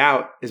selling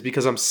out is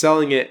because I'm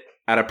selling it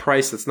at a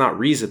price that's not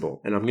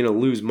reasonable and I'm going to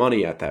lose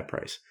money at that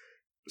price.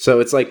 So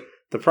it's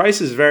the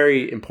price is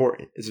very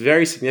important. It's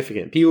very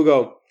significant. People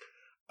go,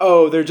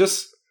 oh, they're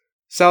just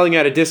selling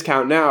at a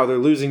discount now. They're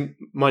losing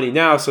money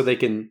now so they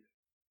can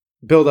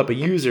build up a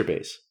user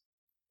base.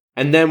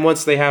 And then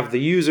once they have the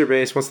user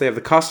base, once they have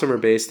the customer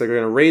base, they're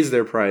going to raise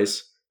their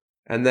price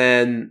and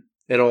then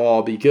it'll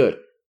all be good.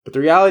 But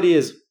the reality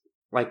is,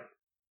 like,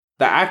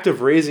 the act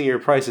of raising your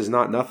price is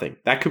not nothing.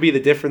 That could be the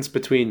difference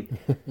between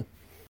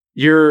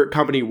your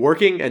company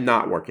working and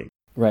not working.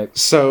 Right.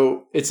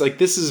 So it's like,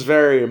 this is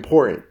very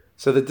important.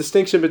 So the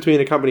distinction between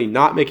a company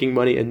not making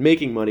money and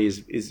making money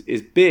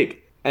is big.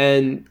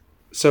 And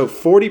so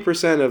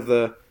 40% of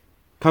the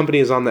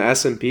companies on the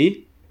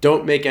S&P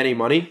don't make any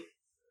money.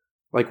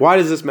 Like, why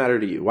does this matter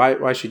to you?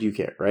 Why should you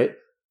care, right?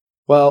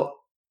 Well,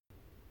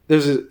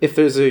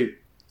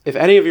 if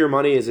any of your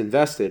money is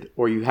invested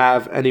or you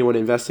have anyone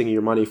investing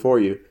your money for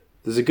you,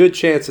 there's a good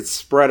chance it's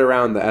spread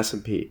around the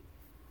S&P,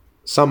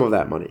 some of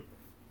that money.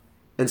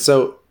 And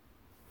so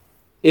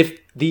if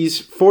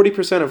these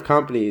 40% of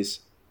companies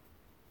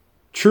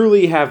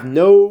truly have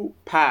no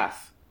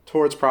path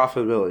towards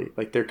profitability,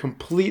 like they're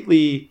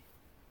completely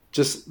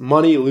just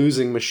money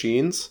losing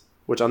machines,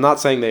 which I'm not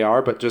saying they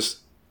are, but just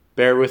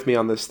bear with me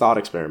on this thought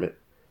experiment.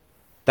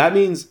 That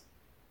means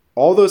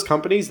all those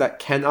companies that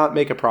cannot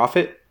make a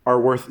profit are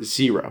worth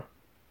zero.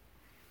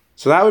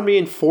 So that would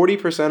mean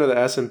 40% of the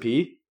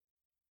S&P,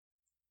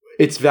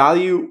 its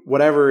value,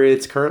 whatever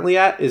it's currently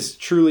at, is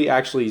truly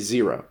actually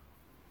zero.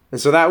 And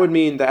so that would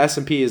mean the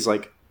S&P is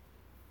like,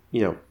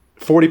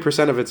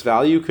 40% of its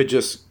value could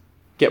just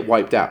get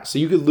wiped out. So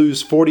you could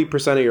lose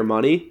 40% of your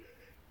money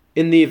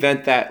in the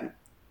event that,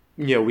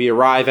 we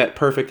arrive at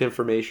perfect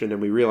information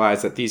and we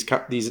realize that these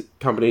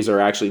companies are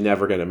actually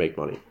never going to make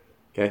money.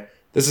 Okay.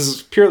 This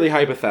is purely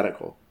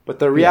hypothetical, but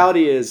the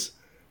reality is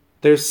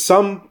there's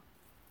some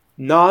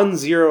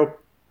non-zero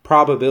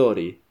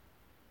probability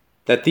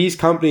that these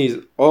companies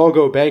all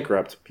go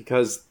bankrupt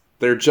because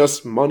they're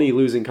just money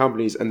losing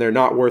companies and they're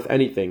not worth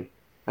anything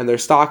and their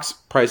stocks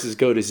prices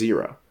go to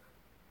zero.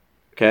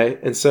 Okay.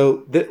 And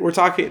so we're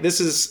talking, this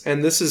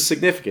is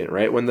significant,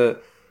 right? When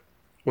the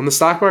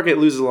stock market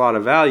loses a lot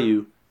of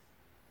value,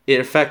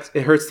 it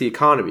hurts the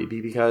economy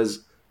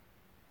because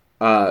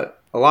a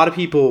lot of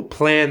people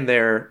plan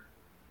their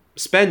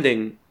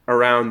spending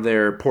around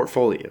their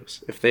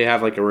portfolios. If they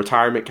have like a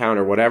retirement account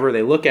or whatever,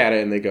 they look at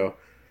it and they go,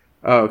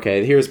 oh,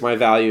 okay, here's my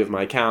value of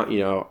my account.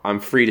 I'm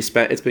free to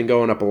spend. It's been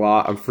going up a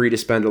lot. I'm free to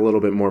spend a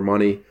little bit more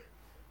money.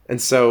 And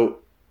so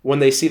when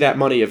they see that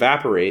money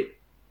evaporate,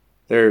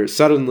 they're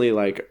suddenly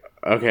like,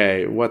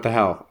 okay, what the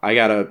hell? I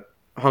got to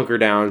hunker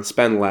down,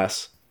 spend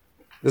less.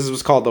 This is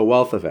what's called the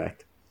wealth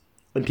effect.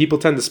 And people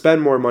tend to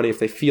spend more money if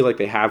they feel like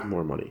they have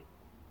more money.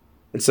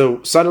 And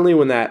so suddenly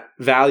when that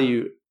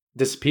value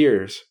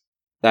disappears,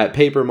 that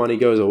paper money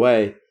goes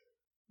away,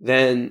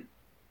 then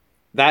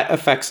that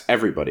affects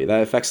everybody.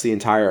 That affects the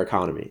entire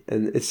economy.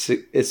 And its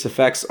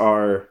effects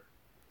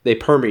they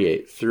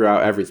permeate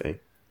throughout everything.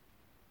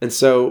 And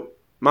so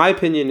my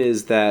opinion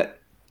is that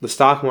the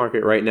stock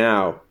market right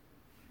now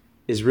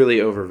is really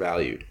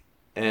overvalued.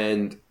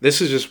 And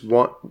this is just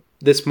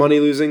this money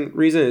losing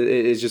reason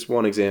is just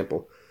one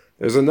example.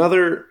 There's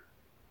another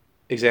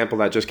example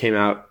that just came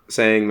out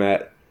saying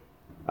that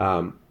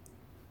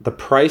the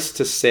price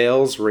to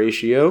sales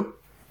ratio,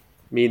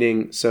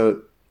 meaning,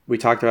 so we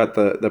talked about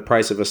the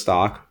price of a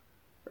stock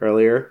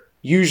earlier,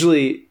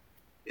 usually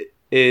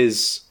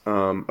is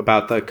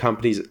about the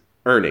company's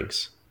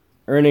earnings.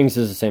 Earnings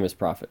is the same as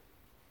profit.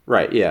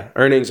 Right, yeah,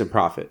 earnings and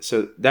profit.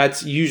 So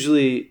that's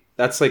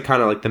like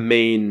kind of like the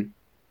main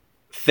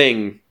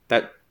thing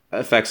that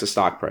affects the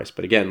stock price.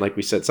 But again, like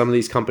we said, some of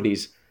these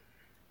companies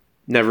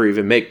never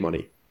even make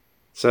money.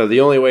 So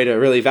the only way to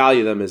really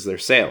value them is their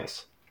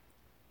sales,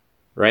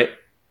 right?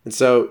 And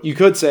so you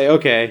could say,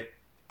 okay,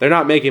 they're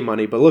not making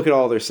money, but look at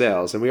all their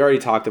sales. And we already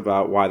talked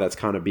about why that's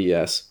kind of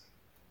BS,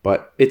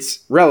 but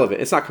it's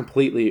relevant. It's not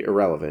completely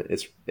irrelevant.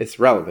 It's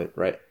relevant,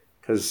 right?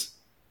 Because,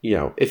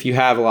 if you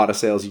have a lot of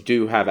sales, you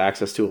do have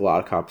access to a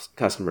lot of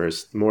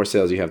customers. The more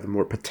sales you have, the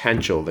more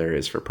potential there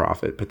is for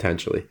profit,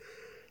 potentially.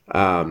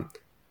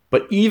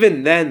 But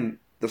even then,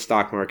 the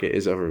stock market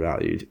is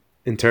overvalued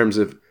in terms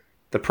of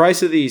the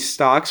price of these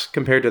stocks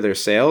compared to their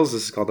sales.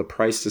 This is called the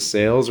price to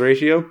sales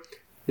ratio,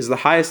 is the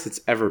highest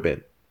it's ever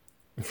been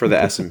for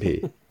the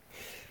S&P.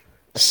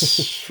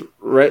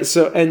 Right.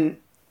 So, and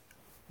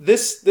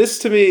this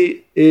to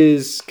me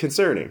is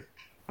concerning.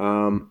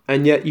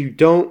 And yet you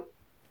don't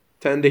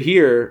tend to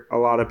hear a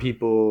lot of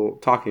people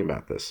talking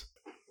about this.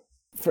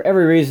 For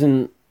every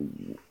reason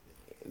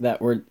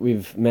that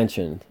we've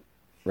mentioned,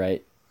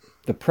 right?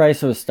 The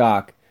price of a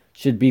stock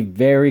should be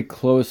very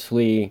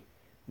closely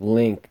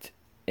linked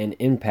and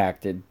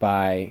impacted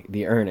by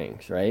the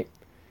earnings, right?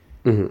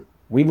 Mm-hmm.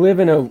 We live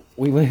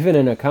in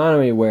an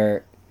economy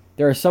where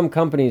there are some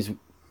companies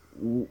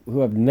who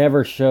have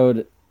never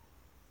showed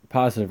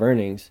positive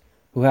earnings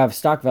who have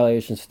stock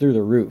valuations through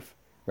the roof,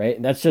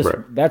 right? That's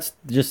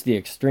just the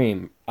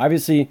extreme.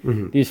 Obviously,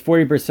 these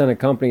 40% of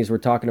companies we're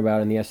talking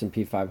about in the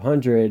S&P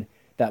 500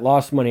 that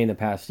lost money in the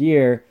past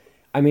year,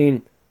 I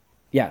mean,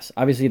 yes,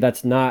 obviously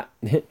that's not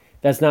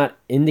that's not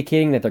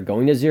indicating that they're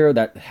going to zero.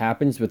 That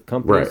happens with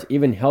companies. Right.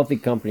 Even healthy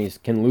companies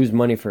can lose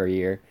money for a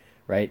year,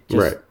 right?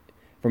 Just Right.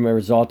 from a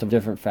result of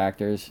different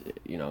factors,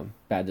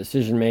 bad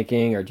decision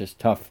making or just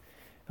tough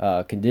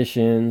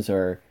conditions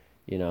or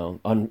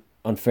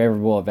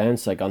unfavorable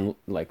events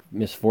like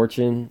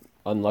misfortune,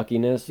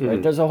 unluckiness,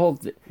 right? There's a whole.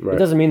 It Right.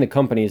 doesn't mean the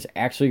company is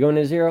actually going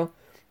to zero,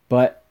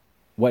 but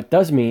what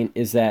does mean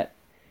is that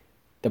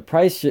the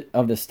price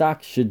of the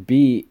stock should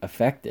be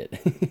affected.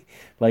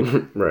 Like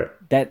Right.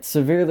 that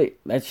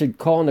should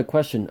call into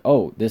question,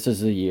 oh, this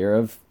is a year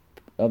of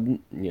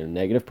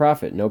negative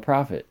profit, no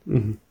profit,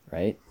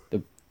 right?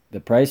 The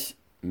price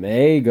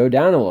may go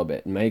down a little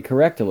bit, may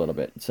correct a little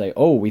bit. Say,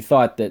 oh, we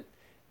thought that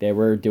they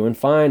were doing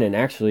fine, and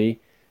actually,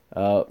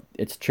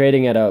 it's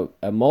trading at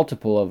a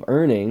multiple of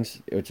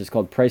earnings, which is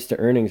called price to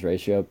earnings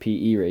ratio,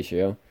 PE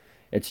ratio.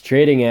 It's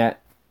trading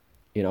at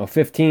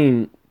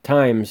 15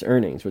 times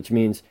earnings, which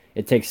means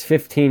it takes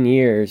 15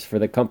 years for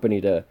the company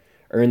to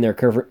earn their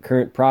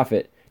current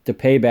profit to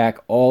pay back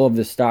all of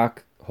the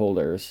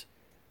stockholders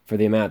for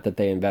the amount that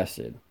they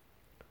invested.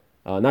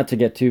 Not to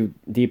get too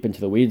deep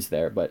into the weeds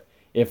there, but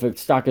if a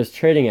stock is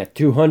trading at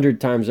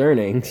 200 times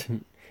earnings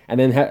and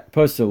then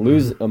supposed to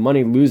lose a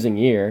money losing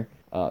year,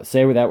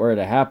 say that were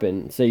to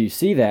happen, say you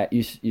see that,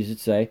 you should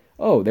say,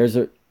 oh,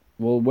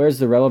 where's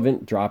the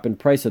relevant drop in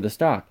price of the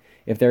stock?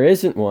 If there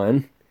isn't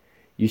one,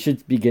 you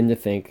should begin to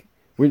think,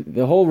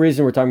 the whole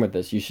reason we're talking about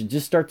this, you should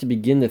just start to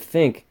begin to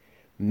think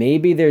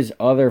maybe there's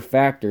other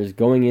factors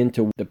going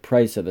into the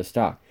price of the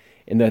stock.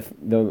 In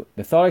the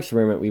thought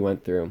experiment we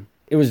went through,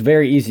 it was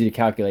very easy to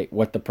calculate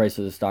what the price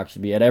of the stock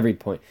should be at every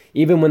point.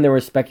 Even when there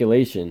was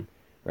speculation,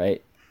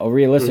 right? A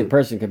realistic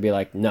person could be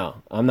like, no,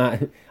 I'm not.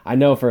 I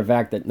know for a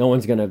fact that no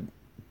one's going to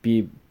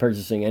be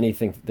purchasing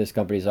anything this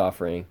company's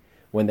offering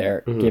when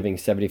they're giving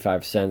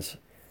 75 cents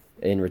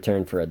in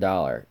return for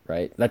 $1,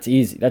 right? That's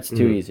easy. That's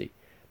too easy.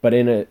 But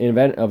in an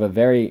event of a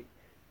very,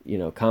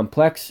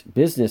 complex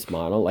business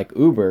model like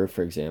Uber,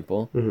 for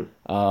example,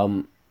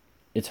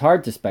 it's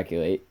hard to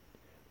speculate.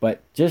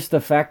 But just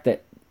the fact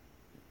that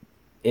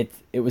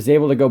it was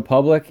able to go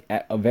public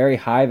at a very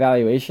high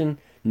valuation,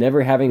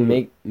 never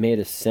having made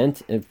a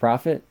cent in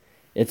profit,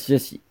 it's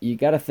just, you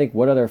got to think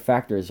what other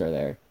factors are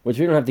there, which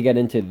we don't have to get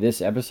into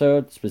this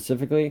episode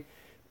specifically,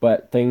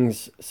 but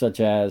things such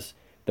as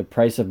the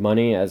price of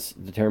money as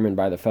determined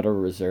by the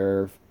Federal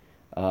Reserve,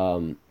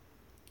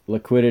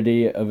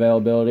 liquidity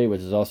availability,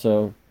 which is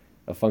also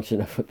a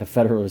function of the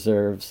Federal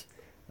Reserve's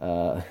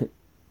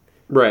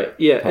Right.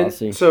 Yeah.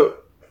 policy. And so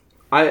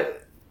I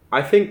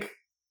think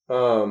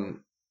the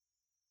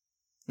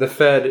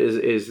Fed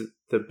is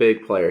the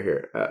big player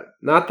here.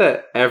 Not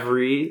that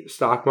every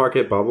stock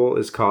market bubble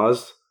is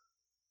caused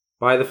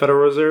by the Federal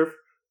Reserve.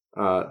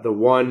 The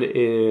one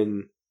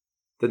in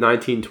the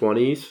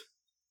 1920s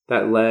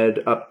that led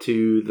up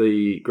to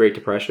the Great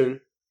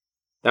Depression,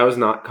 that was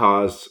not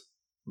caused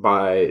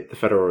by the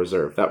Federal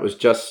Reserve. That was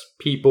just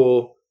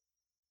people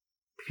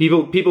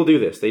do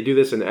this. They do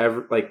this in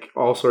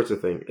all sorts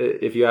of things.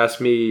 If you ask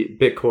me,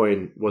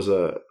 Bitcoin was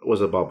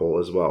a bubble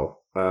as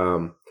well.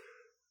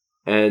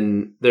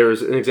 And there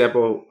was an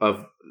example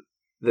of,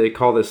 there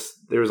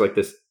was like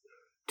this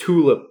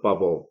tulip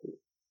bubble,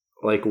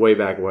 like way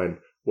back when,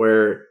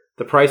 where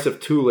the price of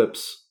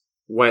tulips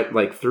went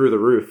like through the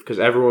roof because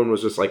everyone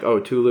was just like, oh,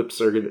 tulips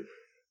are gonna,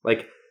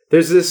 like,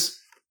 there's this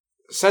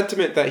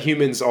sentiment that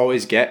humans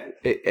always get,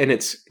 and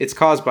it's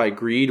caused by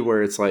greed,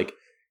 where it's like,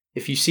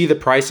 if you see the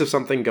price of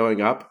something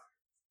going up,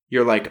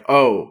 you're like,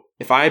 oh,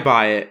 if I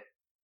buy it,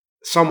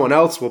 someone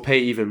else will pay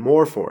even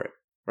more for it,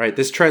 right?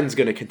 This trend's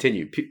going to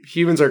continue.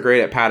 Humans are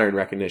great at pattern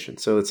recognition.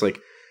 So it's like,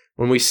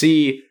 when we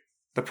see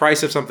the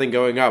price of something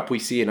going up, we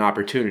see an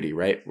opportunity,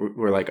 right?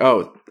 We're like,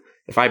 oh,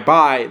 if I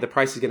buy, the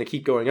price is going to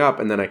keep going up,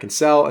 and then I can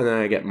sell, and then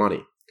I get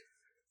money.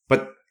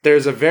 But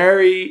there's a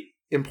very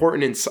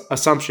important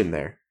assumption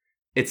there.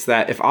 It's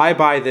that if I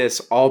buy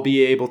this, I'll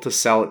be able to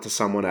sell it to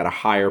someone at a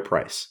higher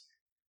price.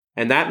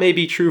 And that may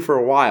be true for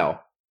a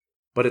while,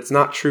 but it's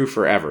not true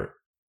forever.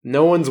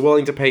 No one's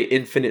willing to pay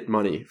infinite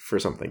money for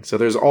something. So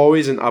there's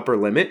always an upper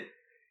limit.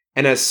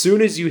 And as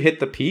soon as you hit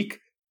the peak,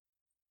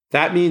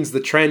 that means the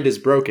trend is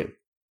broken.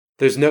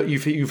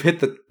 You've hit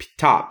the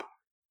top.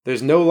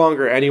 There's no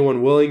longer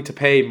anyone willing to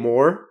pay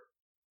more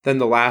than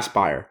the last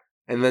buyer.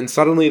 And then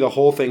suddenly the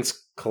whole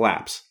thing's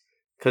collapse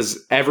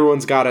because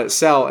everyone's got to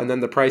sell, and then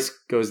the price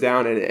goes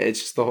down, and it's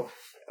just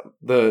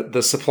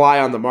the supply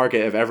on the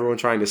market of everyone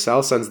trying to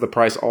sell sends the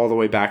price all the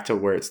way back to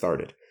where it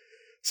started.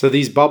 So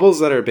these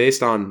bubbles that are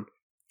based on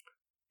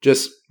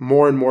just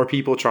more and more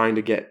people trying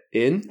to get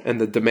in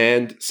and the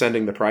demand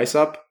sending the price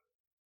up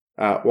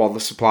while the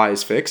supply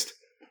is fixed,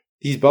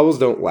 these bubbles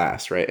don't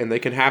last, right? And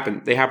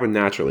they happen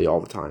naturally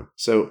all the time.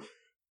 So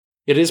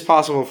it is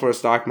possible for a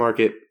stock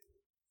market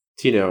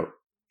to,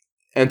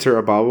 enter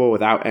a bubble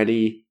without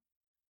any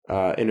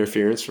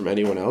interference from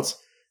anyone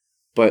else.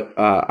 But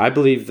I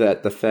believe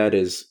that the Fed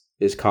is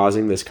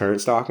causing this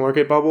current stock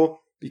market bubble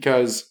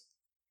because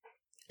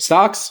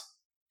stocks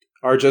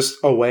are just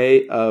a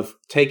way of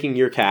taking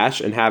your cash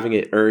and having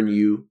it earn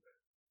you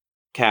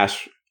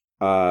cash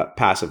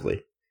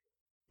passively.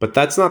 But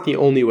that's not the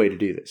only way to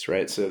do this,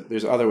 right? So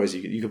there's other ways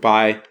you could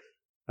buy.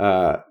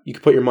 You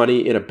could put your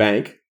money in a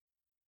bank,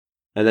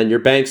 and then the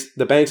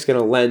bank's going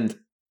to lend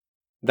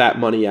that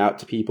money out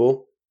to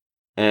people,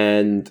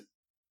 and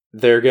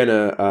they're going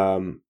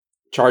to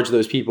charge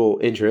those people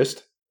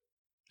interest,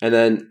 and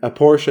then a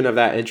portion of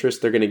that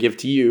interest they're going to give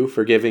to you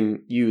for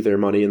giving you their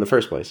money in the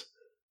first place.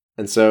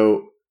 And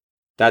so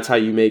that's how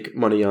you make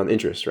money on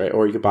interest, right?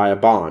 Or you could buy a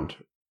bond,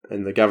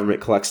 and the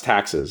government collects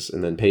taxes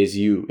and then pays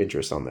you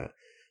interest on that.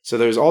 So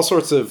there's all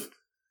sorts of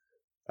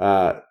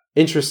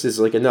interest is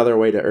like another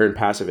way to earn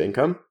passive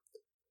income,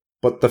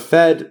 but the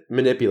Fed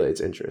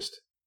manipulates interest.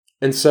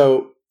 And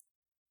so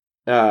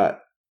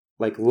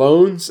like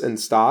loans and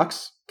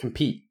stocks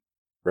compete,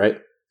 right?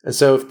 And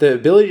so if the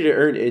ability to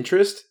earn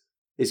interest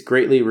is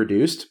greatly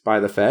reduced by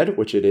the Fed,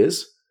 which it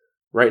is,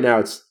 right now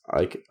it's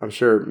like, I'm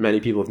sure many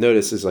people have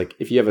noticed, is like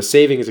if you have a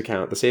savings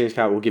account, the savings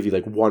account will give you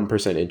like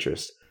 1%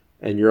 interest.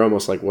 And you're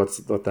almost like, what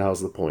the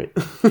hell's the point?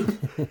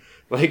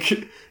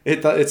 Like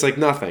it's like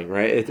nothing,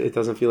 right? It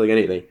doesn't feel like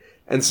anything.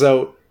 And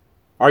so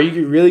are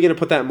you really going to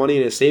put that money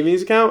in a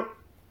savings account,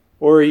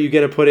 or are you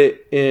going to put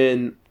it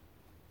in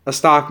a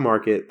stock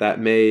market that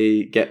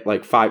may get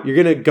like you're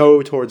going to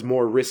go towards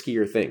more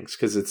riskier things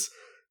because it's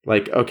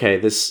like, okay,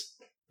 this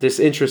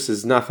interest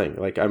is nothing.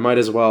 Like I might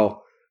as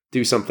well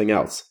do something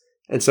else.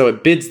 And so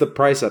it bids the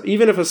price up.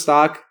 Even if a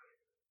stock,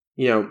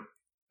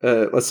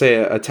 let's say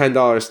a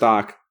 $10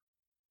 stock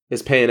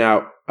is paying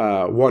out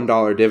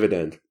 $1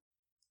 dividend.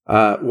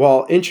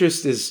 While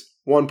interest is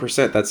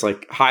 1%, that's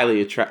like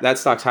that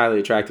stock's highly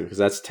attractive because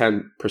that's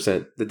 10%.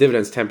 The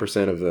dividend's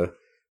 10% of the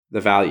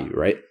value,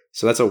 right?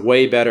 So that's a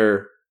way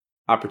better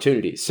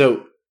opportunity.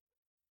 So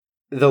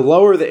the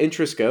lower the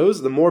interest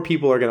goes, the more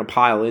people are going to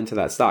pile into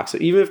that stock. So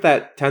even if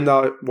that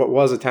what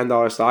was a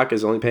 $10 stock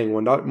is only paying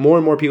 $1, more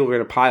and more people are going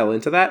to pile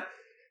into that.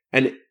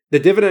 And the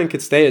dividend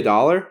could stay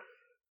 $1,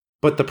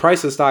 but the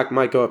price of the stock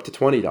might go up to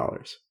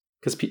 $20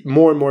 because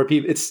more and more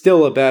people, it's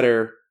still a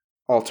better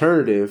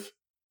alternative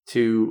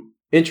to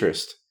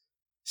interest.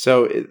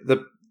 So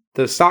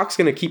the stock's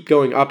going to keep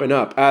going up and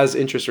up as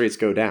interest rates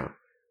go down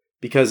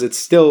because it's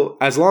still,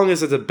 as long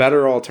as it's a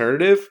better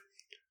alternative,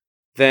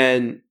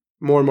 then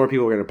more and more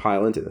people are going to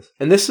pile into this.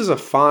 And this is a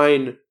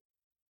fine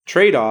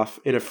trade-off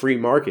in a free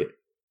market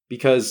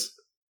because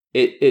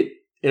in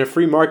a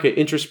free market,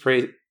 interest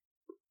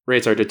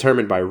rates are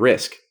determined by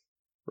risk,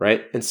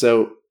 right? And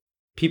so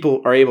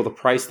people are able to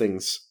price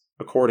things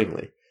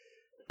accordingly.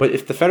 But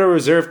if the Federal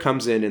Reserve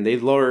comes in and they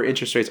lower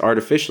interest rates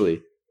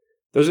artificially,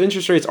 those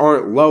interest rates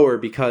aren't lower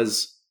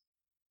because,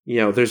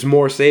 there's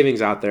more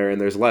savings out there and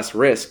there's less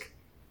risk.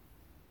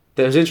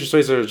 Those interest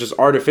rates are just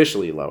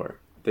artificially lower.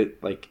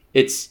 That like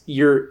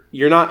you're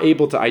not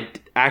able to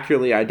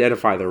accurately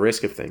identify the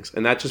risk of things,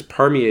 and that just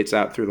permeates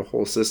out through the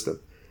whole system.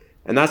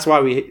 And that's why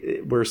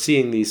we're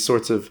seeing these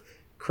sorts of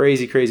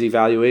crazy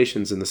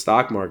valuations in the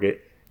stock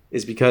market,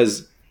 is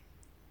because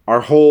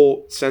our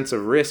whole sense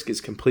of risk is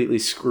completely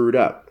screwed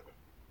up.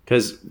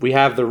 Because we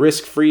have the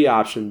risk-free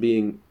option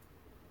being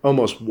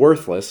almost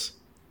worthless,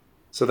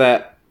 so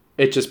that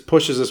it just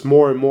pushes us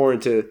more and more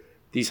into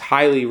these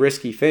highly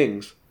risky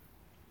things.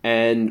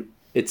 And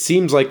it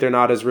seems like they're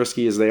not as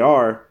risky as they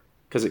are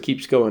because it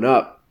keeps going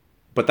up.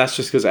 But that's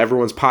just because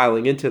everyone's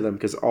piling into them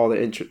because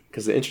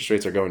the interest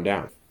rates are going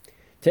down.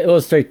 To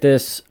illustrate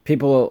this,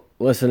 people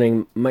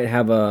listening might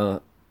have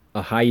a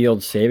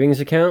high-yield savings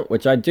account,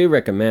 which I do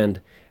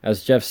recommend.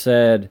 As Jeff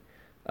said,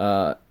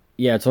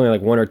 it's only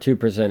like 1 or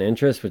 2%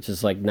 interest, which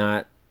is like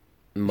not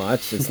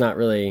much. It's not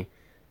really,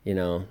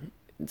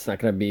 it's not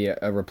going to be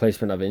a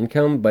replacement of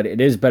income, but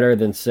it is better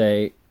than,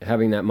 say,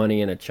 having that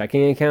money in a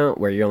checking account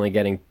where you're only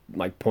getting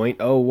like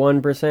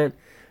 0.01%.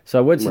 So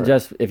I would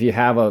suggest if you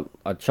have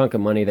a chunk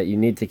of money that you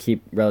need to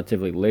keep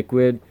relatively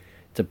liquid,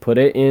 to put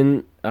it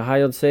in a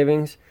high-yield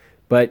savings.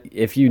 But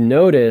if you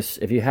notice,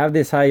 if you have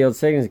this high-yield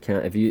savings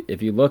account, if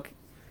you look,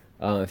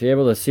 if you're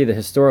able to see the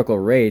historical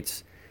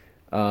rates,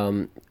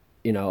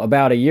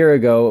 about a year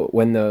ago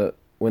when the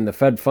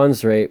Fed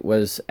funds rate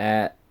was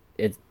at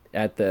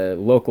the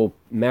local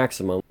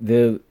maximum,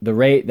 the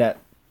rate that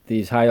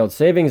these high-yield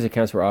savings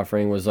accounts were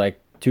offering was like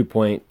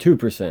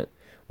 2.2%.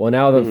 Well,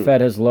 now the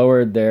Fed has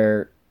lowered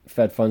their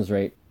Fed funds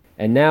rate,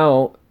 and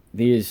now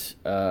these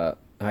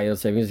high-yield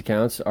savings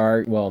accounts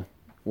are,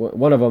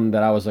 one of them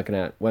that I was looking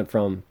at went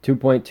from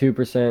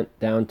 2.2%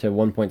 down to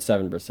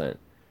 1.7%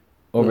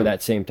 over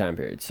that same time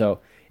period. So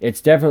it's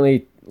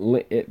definitely,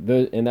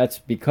 and that's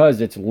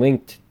because it's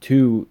linked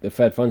to the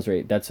Fed funds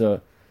rate. That's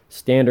a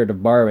standard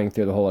of borrowing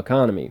through the whole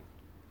economy.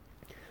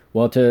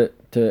 Well, to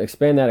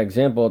expand that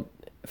example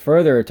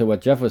further to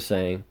what Jeff was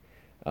saying,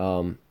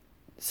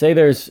 say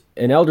there's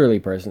an elderly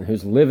person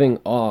who's living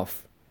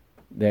off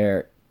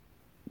their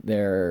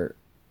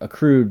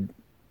accrued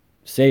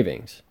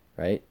savings,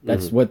 right?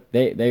 That's what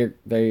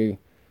they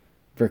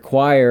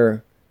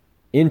require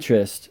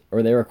interest,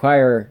 or they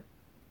require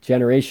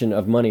generation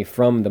of money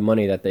from the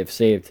money that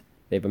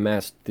they've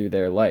amassed through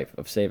their life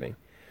of saving.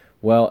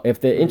 Well, if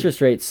the interest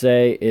rate,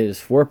 say, is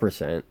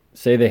 4%,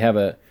 say they have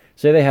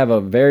say they have a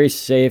very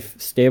safe,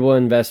 stable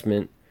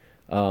investment.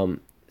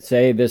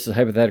 Say this is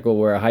hypothetical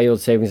where a high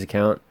yield savings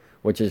account,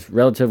 which is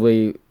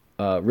relatively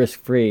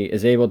risk free,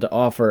 is able to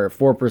offer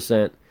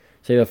 4%.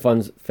 Say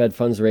the Fed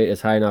funds rate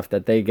is high enough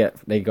that they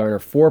garner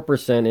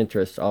 4%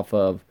 interest off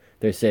of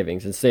their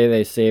savings, and say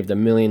they saved $1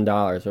 million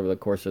over the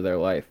course of their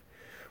life.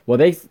 Well,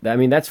 that's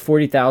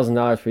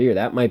 $40,000 per year.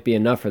 That might be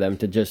enough for them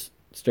to just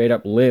straight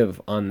up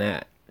live on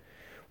that.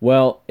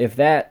 Well, if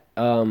that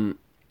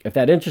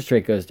interest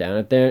rate goes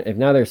down, if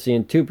now they're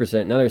seeing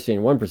 2%, now they're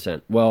seeing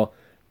 1%. Well,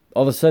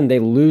 all of a sudden they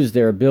lose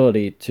their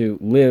ability to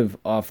live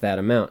off that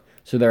amount.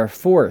 So they're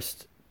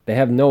forced. They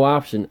have no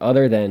option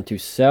other than to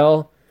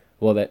sell,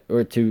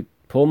 or to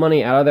pull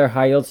money out of their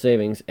high yield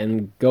savings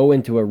and go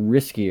into a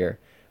riskier,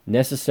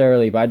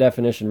 necessarily by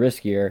definition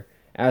riskier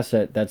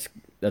asset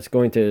that's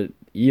going to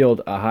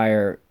yield a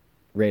higher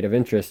rate of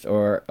interest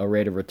or a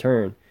rate of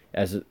return,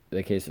 as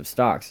the case of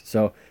stocks.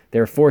 So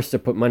they're forced to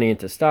put money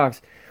into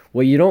stocks.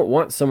 Well, you don't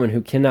want someone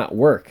who cannot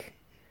work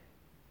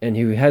and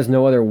who has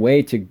no other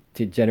way to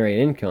generate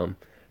income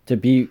to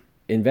be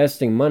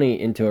investing money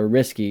into a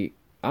risky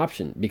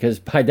option, because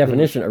by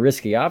definition, a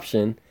risky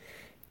option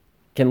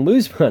can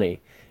lose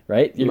money,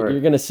 right?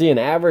 You're going to see an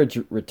average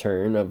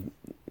return of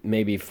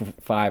maybe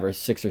 5 or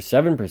 6 or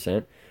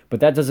 7%, but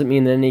that doesn't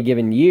mean that any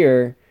given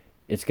year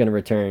it's going to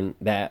return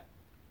that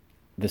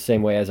the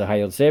same way as a high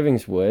yield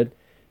savings would.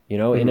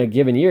 In a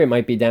given year, it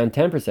might be down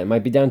 10%, it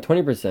might be down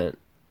 20%.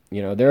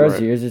 There are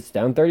years it's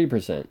down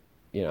 30%,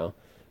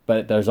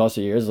 but there's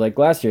also years like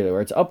last year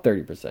where it's up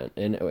 30%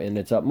 and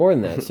it's up more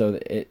than that. So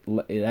it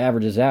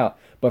averages out.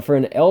 But for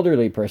an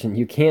elderly person,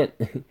 who can't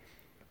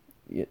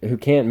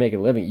make a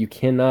living, you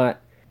cannot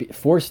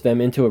force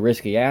them into a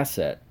risky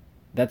asset.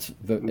 It's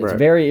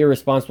very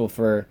irresponsible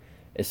for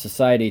a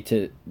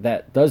society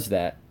that does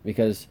that,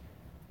 because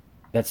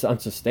that's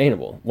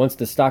unsustainable. Once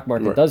the stock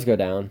market does go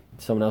down,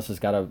 someone else has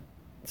got to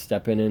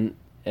step in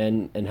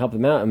and help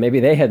them out. And maybe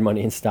they had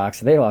money in stocks,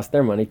 so they lost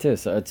their money too.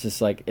 So it's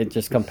just like, it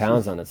just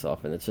compounds on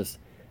itself. And it's just,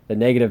 the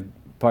negative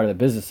part of the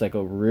business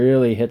cycle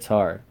really hits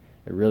hard.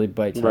 It really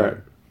bites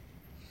hard.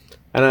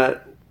 And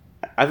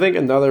I think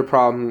another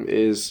problem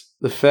is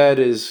the Fed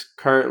is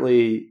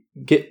currently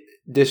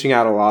dishing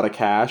out a lot of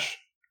cash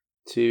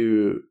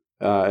to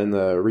in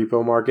the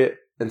repo market.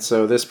 And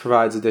so this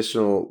provides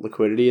additional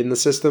liquidity in the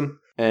system.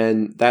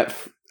 And that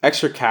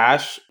extra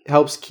cash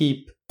helps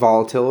keep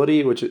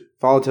volatility, which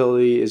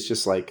volatility is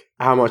just like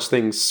how much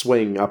things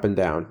swing up and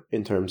down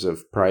in terms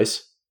of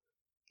price.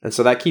 And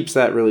so that keeps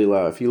that really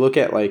low. If you look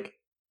at like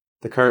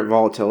the current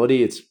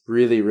volatility, it's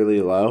really,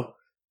 really low.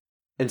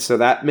 And so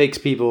that makes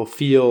people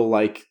feel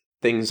like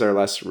things are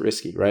less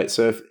risky, right?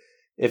 So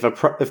if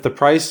the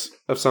price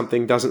of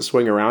something doesn't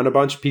swing around a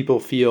bunch, people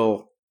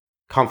feel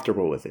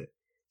comfortable with it.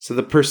 So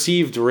the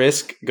perceived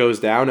risk goes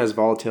down as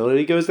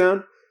volatility goes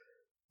down.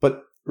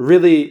 But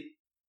really,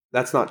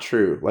 that's not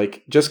true.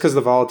 Like, just because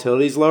the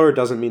volatility is lower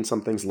doesn't mean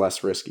something's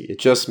less risky. It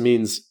just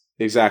means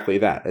exactly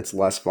that. It's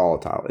less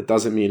volatile. It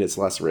doesn't mean it's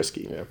less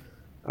risky.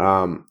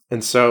 Yeah.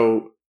 And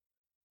so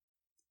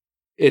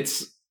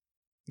it's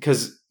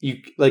because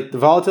the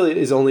volatility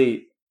is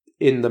only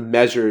in the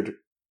measured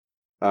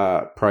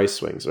price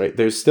swings, right?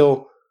 There's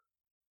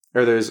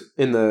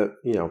in the,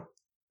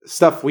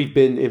 stuff we've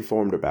been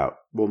informed about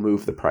will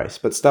move the price,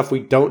 but stuff we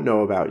don't know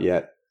about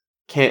yet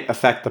can't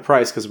affect the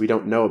price because we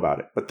don't know about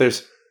it. But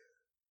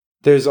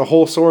there's a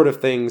whole sort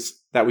of things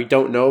that we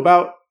don't know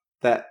about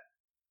that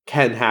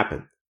can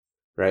happen,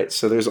 right?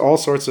 So there's all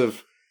sorts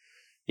of,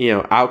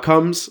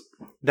 outcomes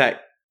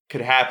that could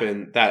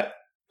happen that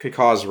could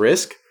cause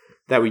risk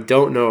that we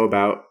don't know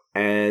about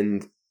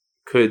and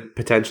could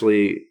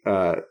potentially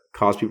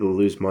cause people to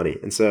lose money.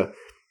 And so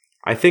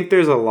I think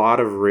there's a lot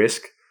of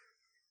risk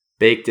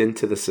baked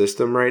into the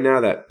system right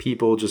now that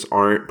people just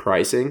aren't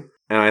pricing.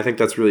 And I think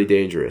that's really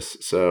dangerous.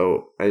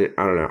 So I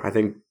don't know. I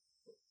think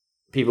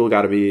people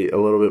got to be a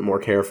little bit more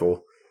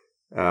careful.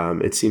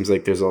 It seems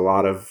like there's a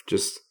lot of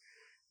just,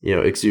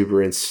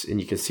 exuberance,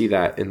 and you can see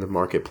that in the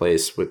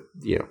marketplace with,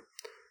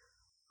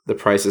 the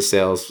price of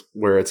sales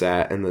where it's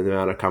at and the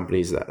amount of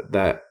companies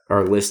that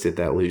are listed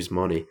that lose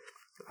money.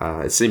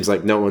 It seems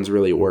like no one's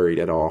really worried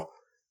at all.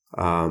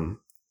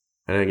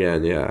 And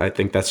again, I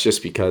think that's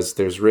just because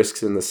there's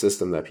risks in the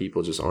system that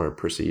people just aren't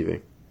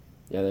perceiving.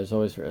 Yeah, there's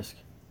always risk.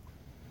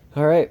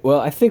 All right. Well,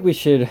 I think we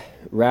should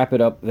wrap it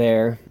up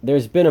there.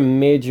 There's been a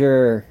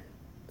major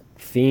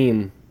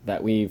theme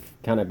that we've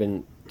kind of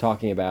been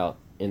talking about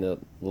in the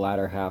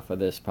latter half of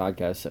this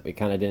podcast that we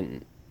kind of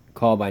didn't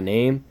call by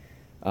name.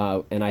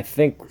 And I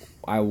think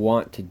I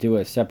want to do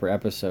a separate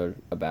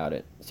episode about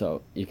it.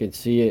 So you can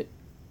see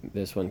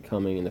this one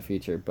coming in the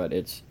future, but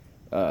it's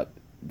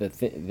the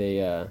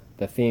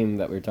theme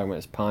that we were talking about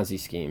is Ponzi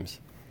schemes.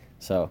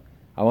 So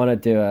I want to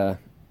do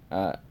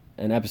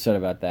an episode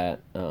about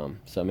that.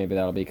 So maybe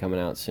that'll be coming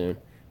out soon.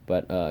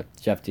 But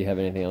Jeff, do you have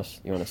anything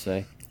else you want to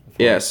say?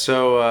 Yeah.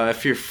 So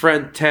if your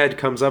friend Ted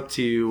comes up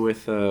to you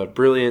with a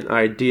brilliant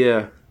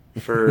idea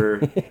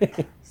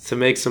to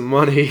make some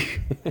money,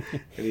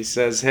 and he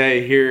says,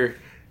 "Hey, here,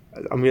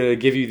 I'm gonna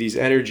give you these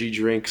energy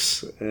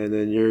drinks, and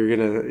then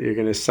you're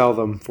gonna sell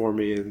them for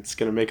me, and it's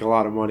gonna make a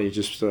lot of money.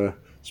 Just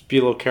be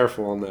a little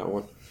careful on that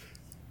one.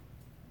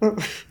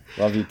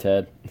 Love you,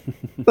 Ted.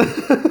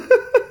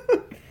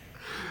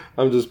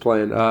 I'm just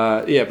playing.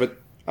 Yeah, but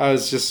I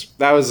was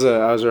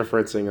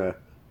referencing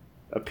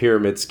a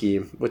pyramid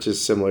scheme, which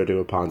is similar to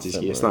a Ponzi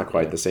scheme. It's not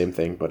quite the same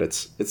thing, but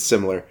it's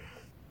similar.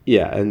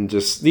 Yeah, and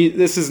just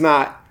this is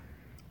not.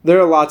 There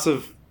are lots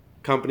of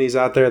companies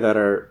out there that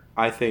are,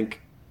 I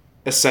think,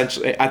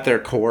 essentially at their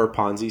core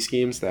Ponzi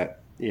schemes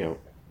that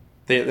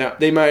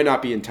they might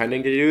not be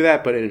intending to do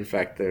that, but in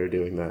fact they're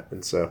doing that,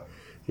 and so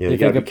you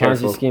think a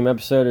Ponzi scheme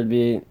episode would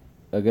be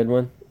a good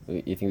one?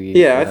 You think we?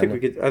 Yeah, I think we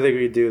could. I think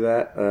we could do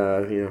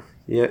that.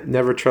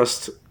 Never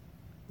trust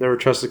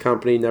a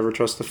company, never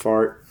trust a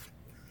fart,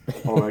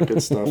 all that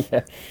good stuff.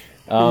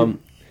 Yeah.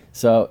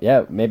 So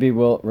yeah, maybe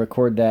we'll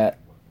record that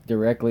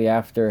directly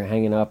after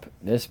hanging up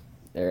this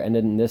or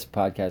ending this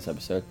podcast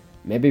episode.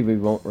 Maybe we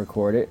won't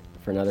record it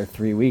for another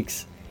 3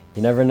 weeks.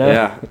 You never know.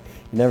 Yeah,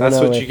 that's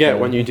what you get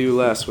when you do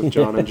less with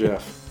John and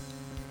Jeff.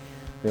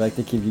 We like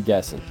to keep you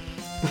guessing.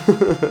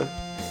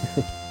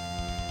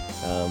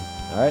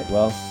 All right,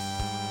 well,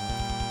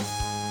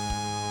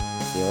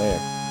 see you later.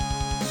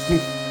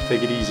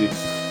 Take it easy.